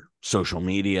over social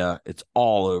media, it's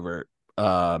all over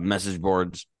message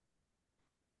boards.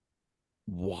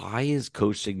 Why is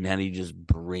Coach Cignetti just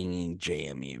bringing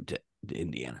JMU to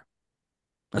Indiana?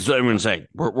 That's what everyone's saying.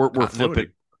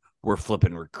 We're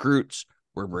flipping recruits.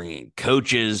 We're bringing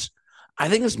coaches. I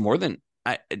think it's more than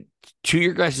to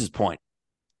your guys' point.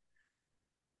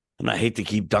 And I hate to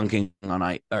keep dunking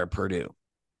on Purdue.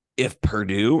 If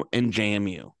Purdue and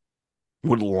JMU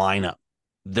would line up,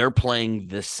 they're playing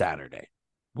this Saturday,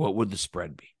 what would the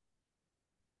spread be?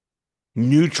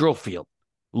 Neutral field,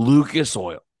 Lucas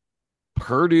Oil,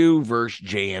 Purdue versus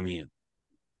JMU.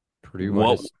 Purdue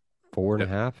minus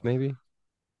 4.5, maybe.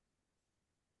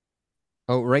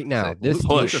 Oh, right now, this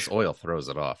Lucas Oil throws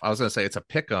it off. I was going to say it's a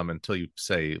pick 'em until you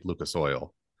say Lucas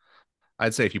Oil.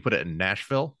 I'd say if you put it in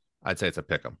Nashville, I'd say it's a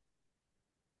pick 'em.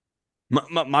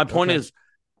 My point is,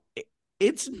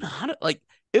 it's not like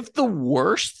if the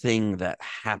worst thing that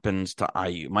happens to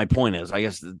IU. My point is, I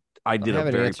guess I did a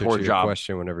very poor job.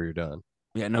 Question whenever you're done.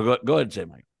 Yeah, no, go ahead and say,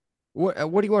 Mike. What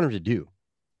do you want him to do?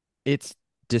 It's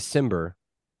December.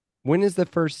 When is the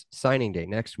first signing day?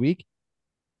 Next week?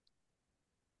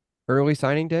 Early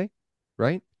signing day,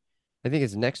 right? I think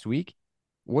it's next week.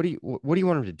 What do you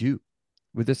want him to do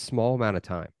with this small amount of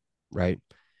time, right?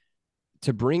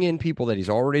 To bring in people that he's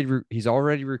already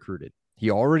recruited. He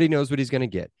already knows what he's going to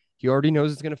get. He already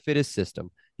knows it's going to fit his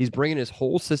system. He's bringing his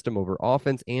whole system over,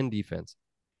 offense and defense.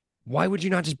 Why would you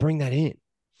not just bring that in?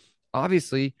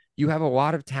 Obviously, you have a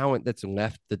lot of talent that's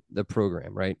left the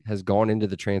program, right? Has gone into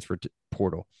the transfer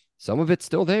portal. Some of it's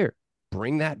still there.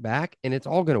 Bring that back, and it's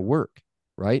all going to work,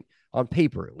 right? On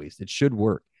paper, at least. It should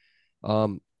work.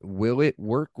 Will it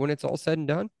work when it's all said and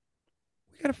done?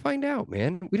 We got to find out,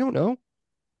 man. We don't know.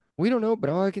 But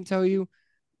all I can tell you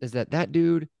is that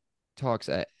dude talks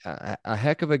a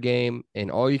heck of a game,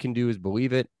 and all you can do is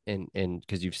believe it, and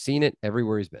because you've seen it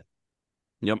everywhere he's been.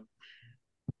 Yep.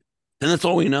 And that's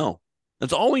all we know.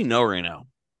 That's all we know right now.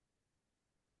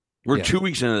 We're 2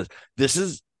 weeks into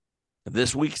this.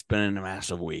 This week's been a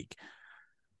massive week.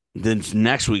 Then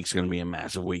next week's going to be a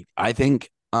massive week. I think,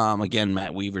 again,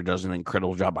 Matt Weaver does an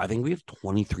incredible job. I think we have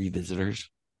 23 visitors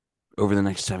over the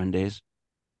next 7 days.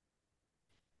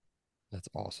 That's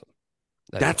awesome.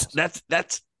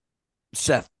 That's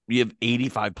Seth. You have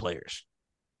 85 players,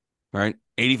 right?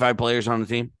 85 players on the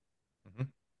team. Mm-hmm.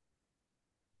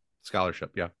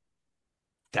 Scholarship, yeah.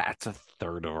 That's a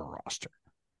third of a roster.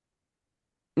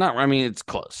 It's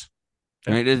close.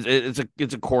 Right?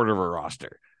 It's a quarter of a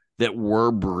roster that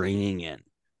we're bringing in.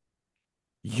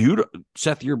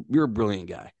 Seth, you're a brilliant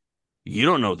guy. You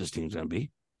don't know what this team's going to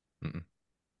be. Mm-mm.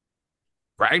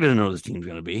 Bragg doesn't know what this team's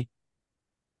going to be.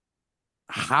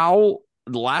 The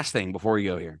last thing before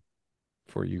you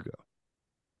go,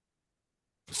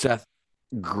 Seth,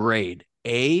 grade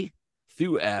A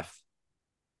through F.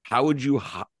 How would you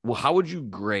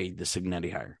grade the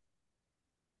Cignetti hire?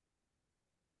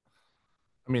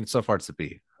 I mean, so far it's a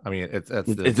B. I mean, it's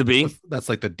a B. That's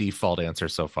like the default answer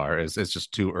so far. It's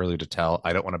just too early to tell.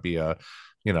 I don't want to be a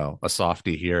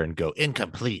softie here and go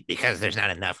incomplete because there's not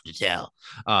enough to tell.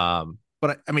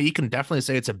 But I mean, you can definitely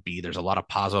say it's a B. There's a lot of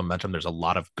positive momentum. There's a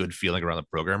lot of good feeling around the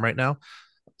program right now.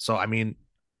 So, I mean,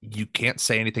 you can't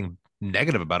say anything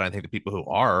negative about it. I think the people who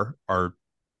are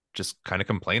just kind of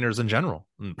complainers in general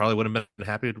and probably wouldn't have been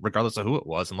happy regardless of who it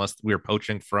was, unless we were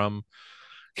poaching from,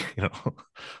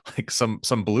 like some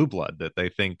blue blood that they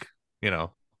think, not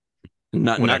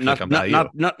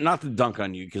to dunk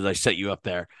on you because I set you up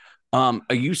there. Are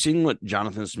you seeing what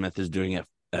Jonathan Smith is doing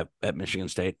at Michigan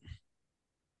State?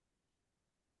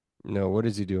 No, what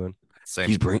is he doing?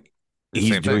 He's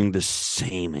doing the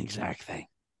same exact thing.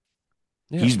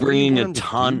 Yeah, he's bringing a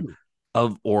ton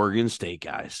of Oregon State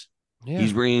guys. Yeah.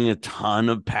 He's bringing a ton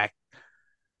of Pac.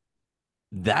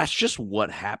 That's just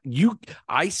what happened.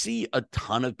 I see a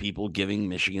ton of people giving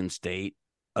Michigan State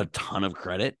a ton of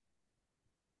credit.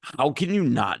 How can you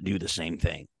not do the same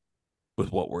thing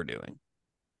with what we're doing?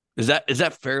 Is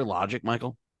that fair logic,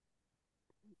 Michael?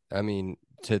 I mean,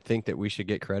 to think that we should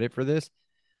get credit for this.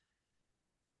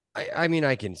 I mean,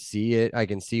 I can see it. I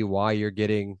can see why you're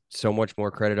getting so much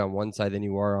more credit on one side than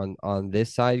you are on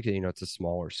this side. Because it's a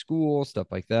smaller school, stuff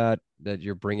like that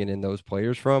you're bringing in those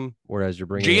players from. Whereas you're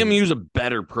bringing in JMU's a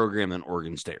better program than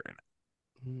Oregon State right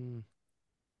now.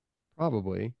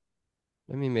 Probably.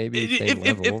 I mean, maybe If same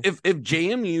if, level. if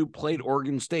JMU played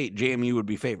Oregon State, JMU would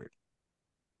be favored.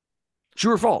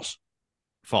 True or false?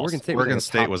 False. Oregon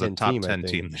State was a top 10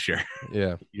 team this year.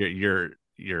 Yeah,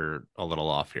 You're a little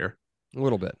off here. a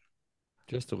little bit,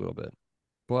 just a little bit.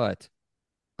 But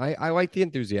I like the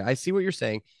enthusiasm. I see what you're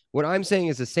saying. What I'm saying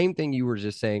is the same thing you were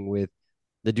just saying with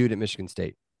the dude at Michigan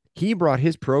State. He brought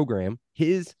his program,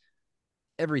 his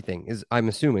everything is. I'm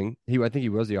assuming I think he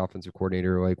was the offensive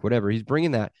coordinator, or like whatever. He's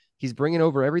bringing that. He's bringing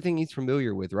over everything he's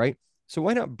familiar with, right? So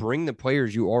why not bring the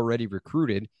players you already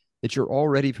recruited that you're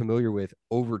already familiar with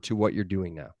over to what you're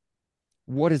doing now?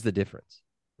 What is the difference,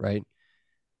 right?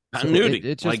 Continuity, So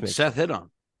it just like makes Seth hit on.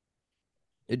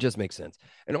 It just makes sense.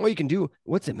 And all you can do,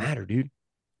 what's it matter, dude?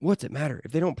 What's it matter?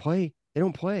 If they don't play, they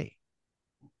don't play.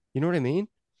 You know what I mean?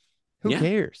 Who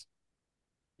cares?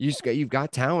 You've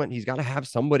got talent. He's got to have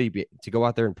somebody to go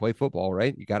out there and play football,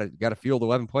 right? You got to field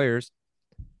 11 players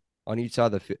on each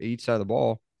side of the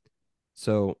ball.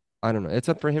 So I don't know. It's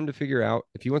up for him to figure out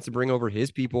if he wants to bring over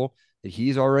his people that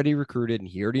he's already recruited and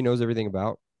he already knows everything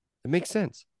about. It makes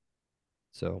sense.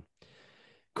 So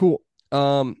cool.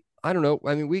 I don't know.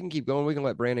 I mean, we can keep going. We can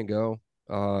let Brandon go.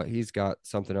 He's got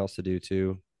something else to do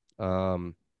too.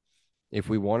 If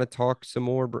we want to talk some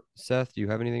more, Seth, do you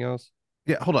have anything else?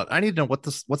 Yeah, hold on. I need to know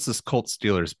what's this Colts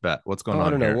Steelers bet? What's going on?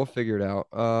 I don't know. Here? We'll figure it out.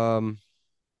 I don't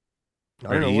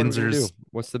know. What are we gonna do?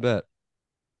 What's the bet?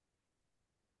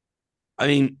 I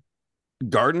mean,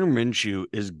 Gardner Minshew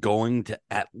is going to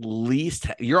at least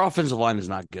your offensive line is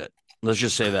not good. Let's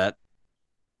just say that.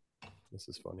 This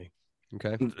is funny.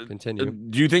 Okay, continue.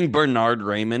 Do you think Bernard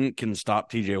Raymond can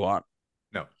stop TJ Watt?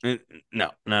 No. No.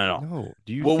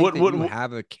 Do you think that you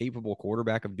have a capable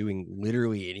quarterback of doing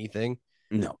literally anything?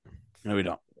 No, we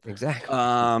don't. Exactly.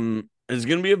 It's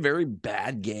going to be a very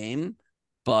bad game,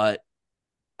 but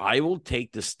I will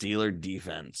take the Steeler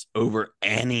defense over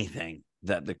anything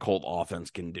that the Colt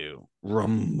offense can do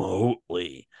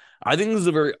remotely. I think this is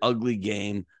a very ugly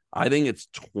game. I think it's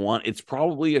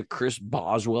probably a Chris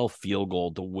Boswell field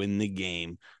goal to win the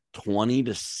game,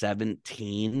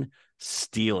 20-17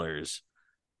 Steelers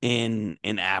in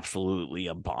an absolutely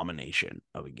abomination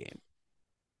of a game.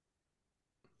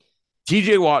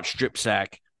 TJ Watt strip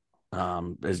sack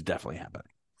is definitely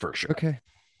happening for sure. Okay.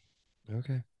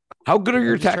 How good are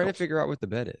your tackles? I'm trying to figure out what the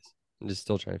bet is. I'm just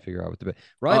still trying to figure out what the bet.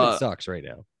 Ryman sucks right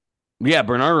now. Yeah,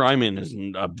 Bernard Ryman is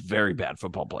a very bad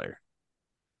football player.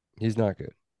 He's not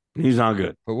good. He's not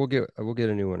good. But we'll get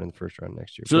a new one in the first round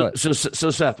next year. So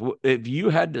Seth, if you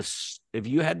had to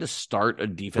start a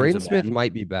defensive Braden Smith end,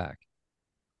 might be back.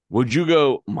 Would you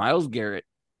go Myles Garrett,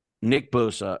 Nick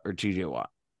Bosa, or TJ Watt?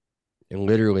 And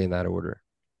literally in that order.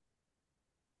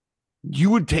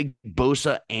 You would take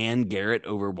Bosa and Garrett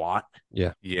over Watt?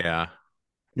 Yeah.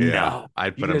 No.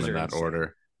 I'd put him in that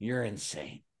order. You're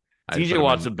insane. TJ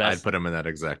Watt's the best. I'd put him in that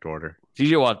exact order.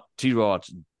 TJ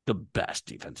Watt's the best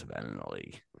defensive end in the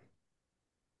league.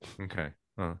 Okay.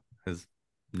 His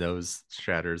nose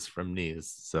shatters from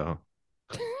knees, so.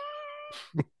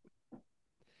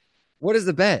 What is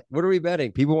the bet? What are we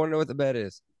betting? People want to know what the bet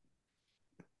is.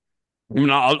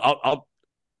 I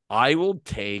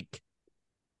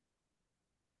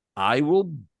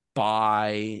will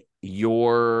buy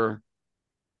your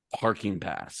parking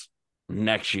pass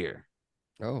next year.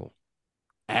 Oh.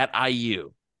 At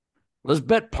IU. Let's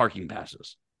bet parking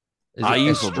passes. Is it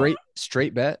a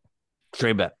straight bet?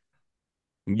 Straight bet.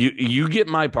 You get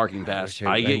my parking pass.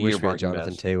 I get your parking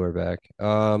Jonathan pass. Taylor back.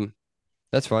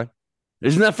 That's fine.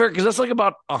 Isn't that fair? Because that's like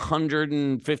about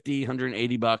 $150,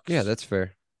 $180. Yeah, that's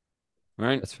fair.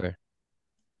 Right? That's fair.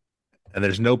 And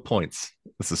there's no points.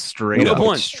 This is straight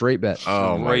up. Straight bet.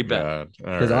 Oh my god!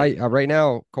 Because I right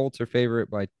now Colts are favorite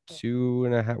by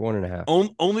 2.5,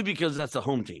 1.5. Only because that's the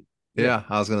home team. Yeah,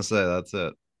 I was gonna say that's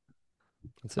it.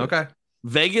 Okay.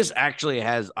 Vegas actually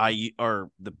has IU, or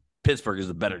the Pittsburgh is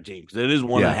the better team because it is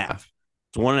 1.5. It's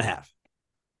 1.5.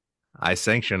 I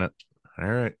sanction it. All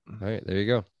right. There you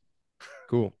go.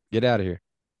 Cool. Get out of here.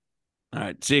 All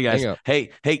right. See you guys.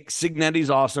 Hey, Signetti's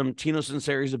awesome. Tino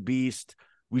Sinceri's a beast.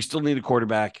 We still need a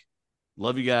quarterback.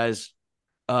 Love you guys.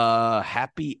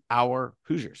 Happy hour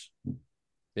Hoosiers.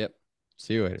 Yep.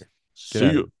 See you later.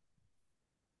 See you.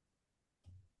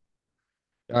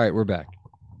 All right, we're back.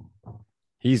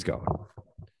 He's gone.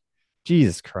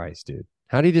 Jesus Christ, dude.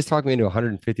 How did he just talk me into a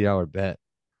 $150 bet?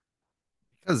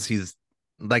 Because he's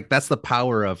Like that's the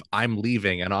power of I'm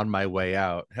leaving and on my way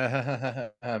out.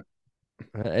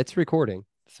 It's recording,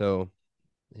 so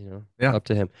Yeah. up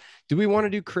to him. Do we want to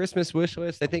do Christmas wish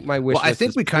list? I think my wish Well, I list think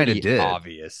is we kind of pretty did.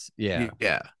 obvious. Yeah.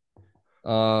 Yeah.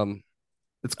 Um,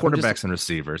 It's I'm just quarterbacks and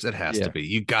receivers. It has yeah. to be.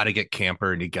 You got to get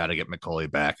Camper and you got to get McCauley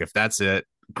back. If that's it,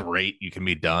 great. You can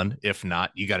be done. If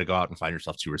not, you got to go out and find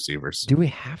yourself 2 receivers. Do we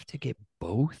have to get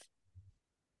both?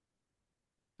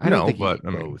 I don't No, think you but need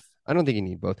I both. mean, I don't think you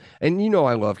need both. And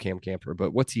I love Cam Camper,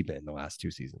 but what's he been the last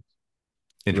 2 seasons?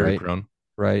 injury Right? prone.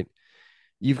 Right.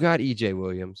 You've got EJ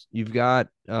Williams. You've got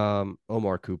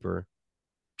Omar Cooper.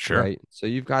 Sure. Right. So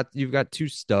you've got 2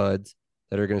 studs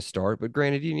that are going to start, but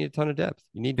granted, you need a ton of depth.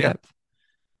 You need depth.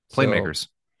 Playmakers. So,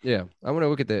 yeah, I want to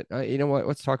look at that. You know what?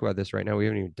 Let's talk about this right now. We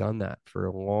haven't even done that for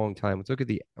a long time. Let's look at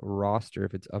the roster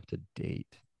if it's up to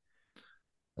date.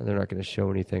 And they're not going to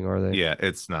show anything, are they? Yeah,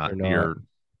 it's not. They're not.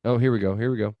 Oh, here we go.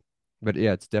 Here we go. But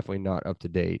yeah, it's definitely not up to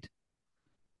date.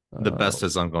 The best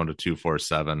is I'm going to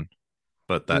 247,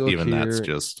 but that even here. that's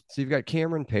just. So you've got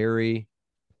Cameron Perry,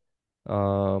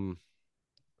 who's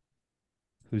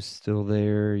still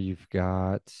there. You've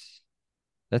got.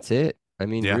 That's it. I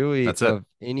mean, really, that's of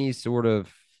any sort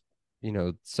of,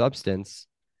 substance.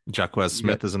 Jaquez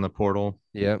Smith is in the portal.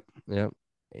 Yep.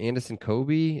 Anderson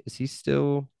Kobe, is he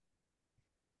still?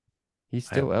 He's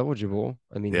still eligible.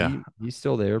 I mean, he's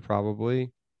still there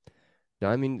probably. No,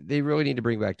 I mean, they really need to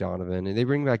bring back Donovan, and they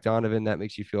bring back Donovan. That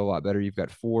makes you feel a lot better. You've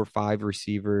got 4 or 5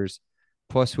 receivers,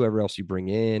 plus whoever else you bring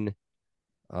in.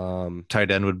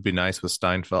 Tight end would be nice with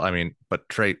Steinfeld. I mean, but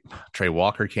Trey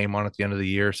Walker came on at the end of the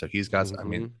year, so he's got. I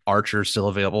mean, Archer's still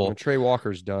available. Well, Trey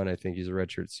Walker's done. I think he's a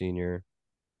redshirt senior.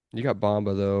 You got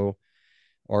Bamba though,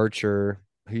 Archer,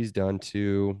 he's done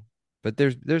too. But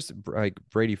there's like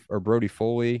Brody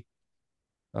Foley.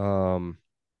 I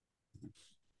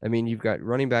mean, you've got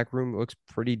running back room looks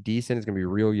pretty decent. It's gonna be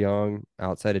real young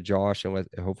outside of Josh, and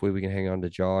hopefully we can hang on to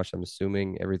Josh. I'm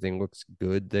assuming everything looks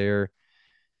good there.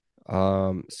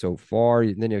 So far,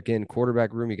 and then again,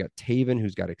 quarterback room, you got Taven,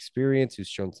 who's got experience, who's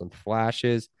shown some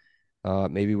flashes.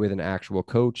 Maybe with an actual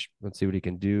coach. Let's see what he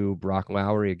can do. Brock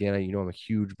Lowry again. I'm a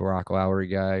huge Brock Lowry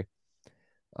guy.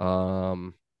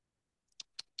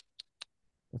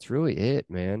 That's really it,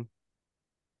 man.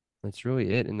 That's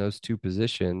really it in those 2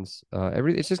 positions.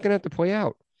 It's just gonna have to play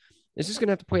out. It's just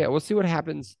gonna have to play out. We'll see what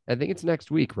happens. I think it's next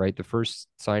week, right? The first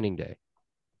signing day.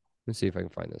 Let's see if I can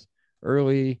find this.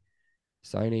 Early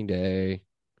signing day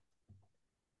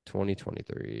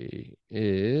 2023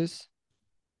 is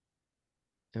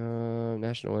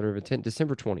National Letter of Intent,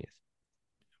 December 20th.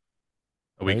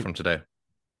 A week from today.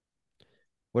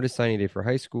 What is signing day for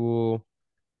high school?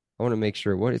 I want to make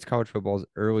sure what is college football's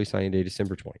early signing day,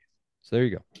 December 20th. So there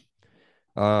you go.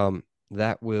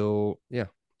 That will,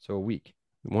 so a week,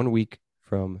 1 week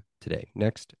from today,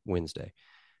 next Wednesday.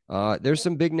 There's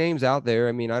some big names out there.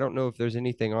 I mean, I don't know if there's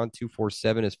anything on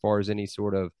 247 as far as any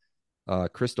sort of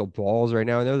crystal balls right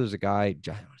now. I know there's a guy,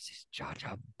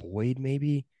 Jaja Boyd,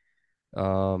 maybe.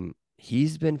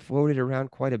 He's been floated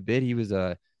around quite a bit. He was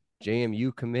a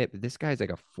JMU commit, but this guy's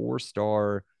like a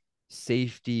 4-star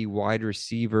safety, wide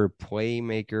receiver,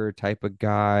 playmaker type of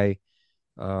guy.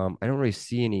 I don't really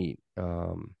see any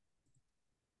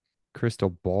crystal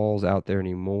balls out there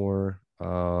anymore.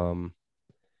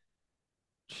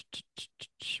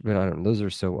 But I don't know. Those are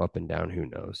so up and down. Who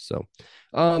knows? So,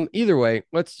 either way,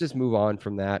 let's just move on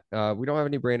from that. We don't have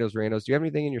any Brandos Randos. Do you have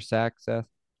anything in your sack, Seth?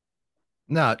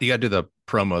 No, you got to do the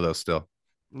promo though. Still,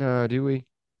 no. Do we?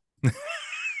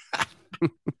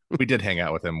 We did hang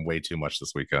out with him way too much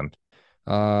this weekend.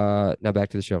 Now back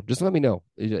to the show. Just let me know.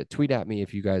 Tweet at me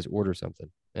if you guys order something,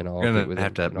 and I'll get with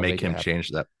have to make him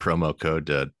change that promo code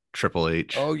to Triple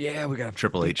H. Oh yeah, we got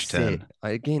Triple H10.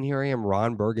 Again, here I am,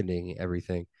 Ron Burgundy,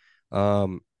 everything. Yeah,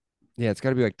 it's got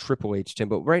to be like Triple H10,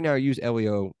 but right now use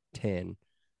LEO 10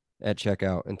 at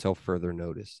checkout until further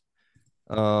notice.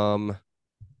 Cool.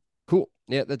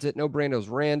 Yeah, that's it. No Brandos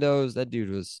Randos. That dude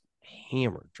was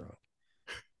hammered drunk.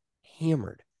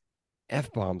 Hammered.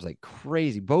 F-bombs like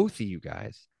crazy. Both of you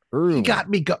guys. Early. He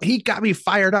got me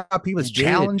fired up. He was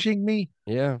challenging me.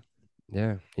 Yeah.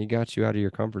 He got you out of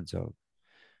your comfort zone.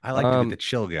 I like to be the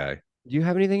chill guy. Do you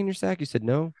have anything in your sack? You said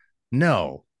no.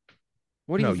 No.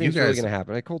 What do you think is really going to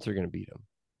happen? The Colts are going to beat them,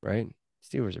 right?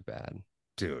 Steelers are bad,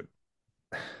 dude.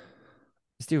 The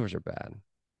Steelers are bad.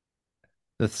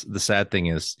 The sad thing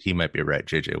is he might be right.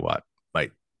 JJ Watt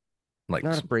might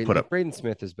not if Braden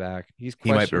Smith is back. He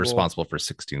might be responsible for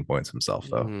 16 points himself,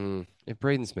 though. If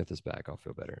Braden Smith is back, I'll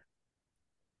feel better.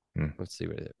 Let's see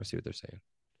what they're saying.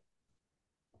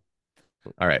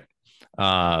 All right.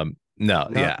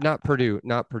 Not Purdue.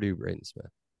 Braden Smith.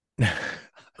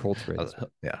 Colts Ravens.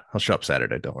 Yeah, I'll show up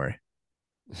Saturday. Don't worry.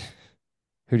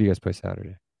 Who do you guys play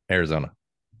Saturday? Arizona.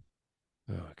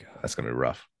 Oh god, That's gonna be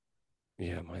rough.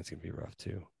 yeah, mine's gonna be rough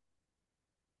too.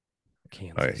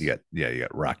 Kansas. Oh, you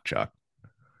got Rock Chalk.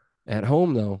 At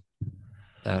home though.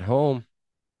 At home.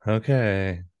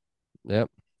 Okay. Yep.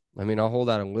 I mean, I'll hold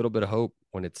out a little bit of hope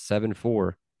when it's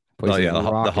 7-4. Oh yeah,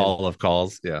 the Hall of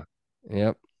Calls. Yeah.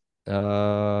 Yep.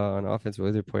 On offense, will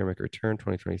either player make a return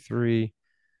 2023?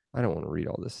 I don't want to read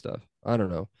all this stuff. I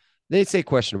don't know. They say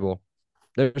questionable.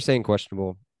 They're saying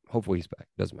questionable. Hopefully he's back.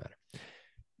 Doesn't matter.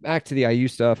 Back to the IU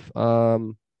stuff.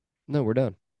 No, we're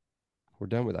done. We're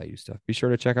done with IU stuff. Be sure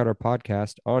to check out our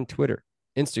podcast on Twitter,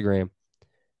 Instagram.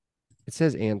 It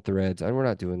says and Threads. We're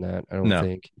not doing that, I don't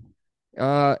think.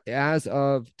 As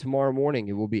of tomorrow morning,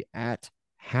 it will be at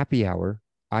Happy Hour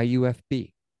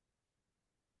IUFB.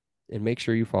 And make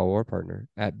sure you follow our partner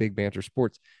at Big Banter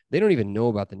Sports. They don't even know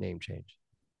about the name change.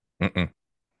 Mm-mm.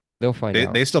 They'll find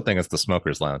out. They still think it's the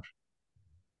Smokers Lounge.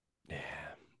 Yeah,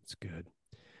 it's good.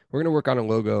 We're going to work on a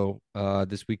logo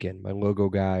this weekend. My logo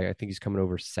guy, I think he's coming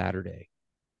over Saturday.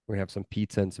 We're going to have some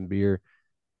pizza and some beer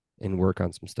and work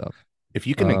on some stuff. If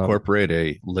you can incorporate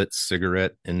a lit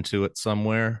cigarette into it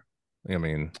somewhere, I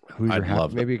mean, I'd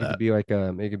love maybe it could be like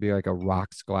a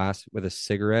rocks glass with a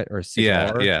cigarette or a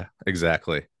cigar. Yeah,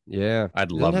 exactly. Yeah,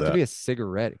 I'd love that. It doesn't have to be a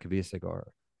cigarette. It could be a cigar.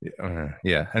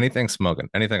 Yeah, anything smoking,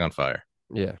 anything on fire.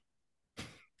 Yeah.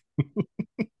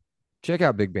 Check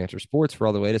out Big Banter Sports for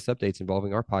all the latest updates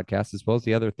involving our podcast, as well as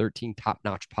the other 13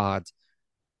 top-notch pods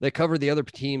that cover the other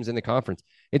teams in the conference.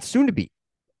 It's soon to be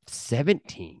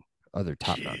 17 other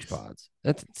top-notch pods.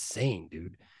 That's insane,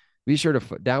 dude. Be sure to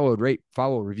download, rate,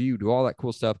 follow, review, do all that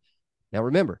cool stuff. Now,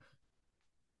 remember,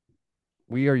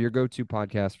 we are your go-to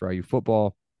podcast for IU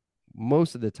football.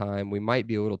 Most of the time, we might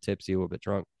be a little tipsy, a little bit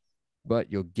drunk,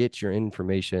 but you'll get your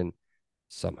information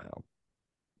somehow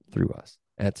through us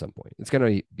at some point. It's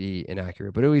going to be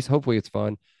inaccurate, but at least hopefully it's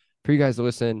fun for you guys to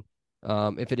listen.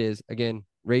 If it is, again,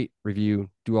 rate, review,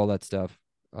 do all that stuff.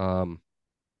 And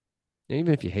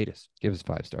even if you hate us, give us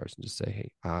 5 stars and just say,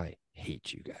 hey, I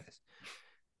hate you guys.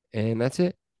 And that's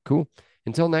it. Cool.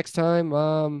 Until next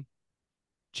time,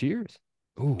 cheers.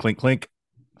 Ooh. Clink, clink.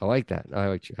 I like that. I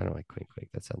don't like clink, clink.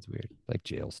 That sounds weird. Like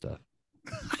jail stuff.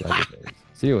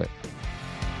 See you later.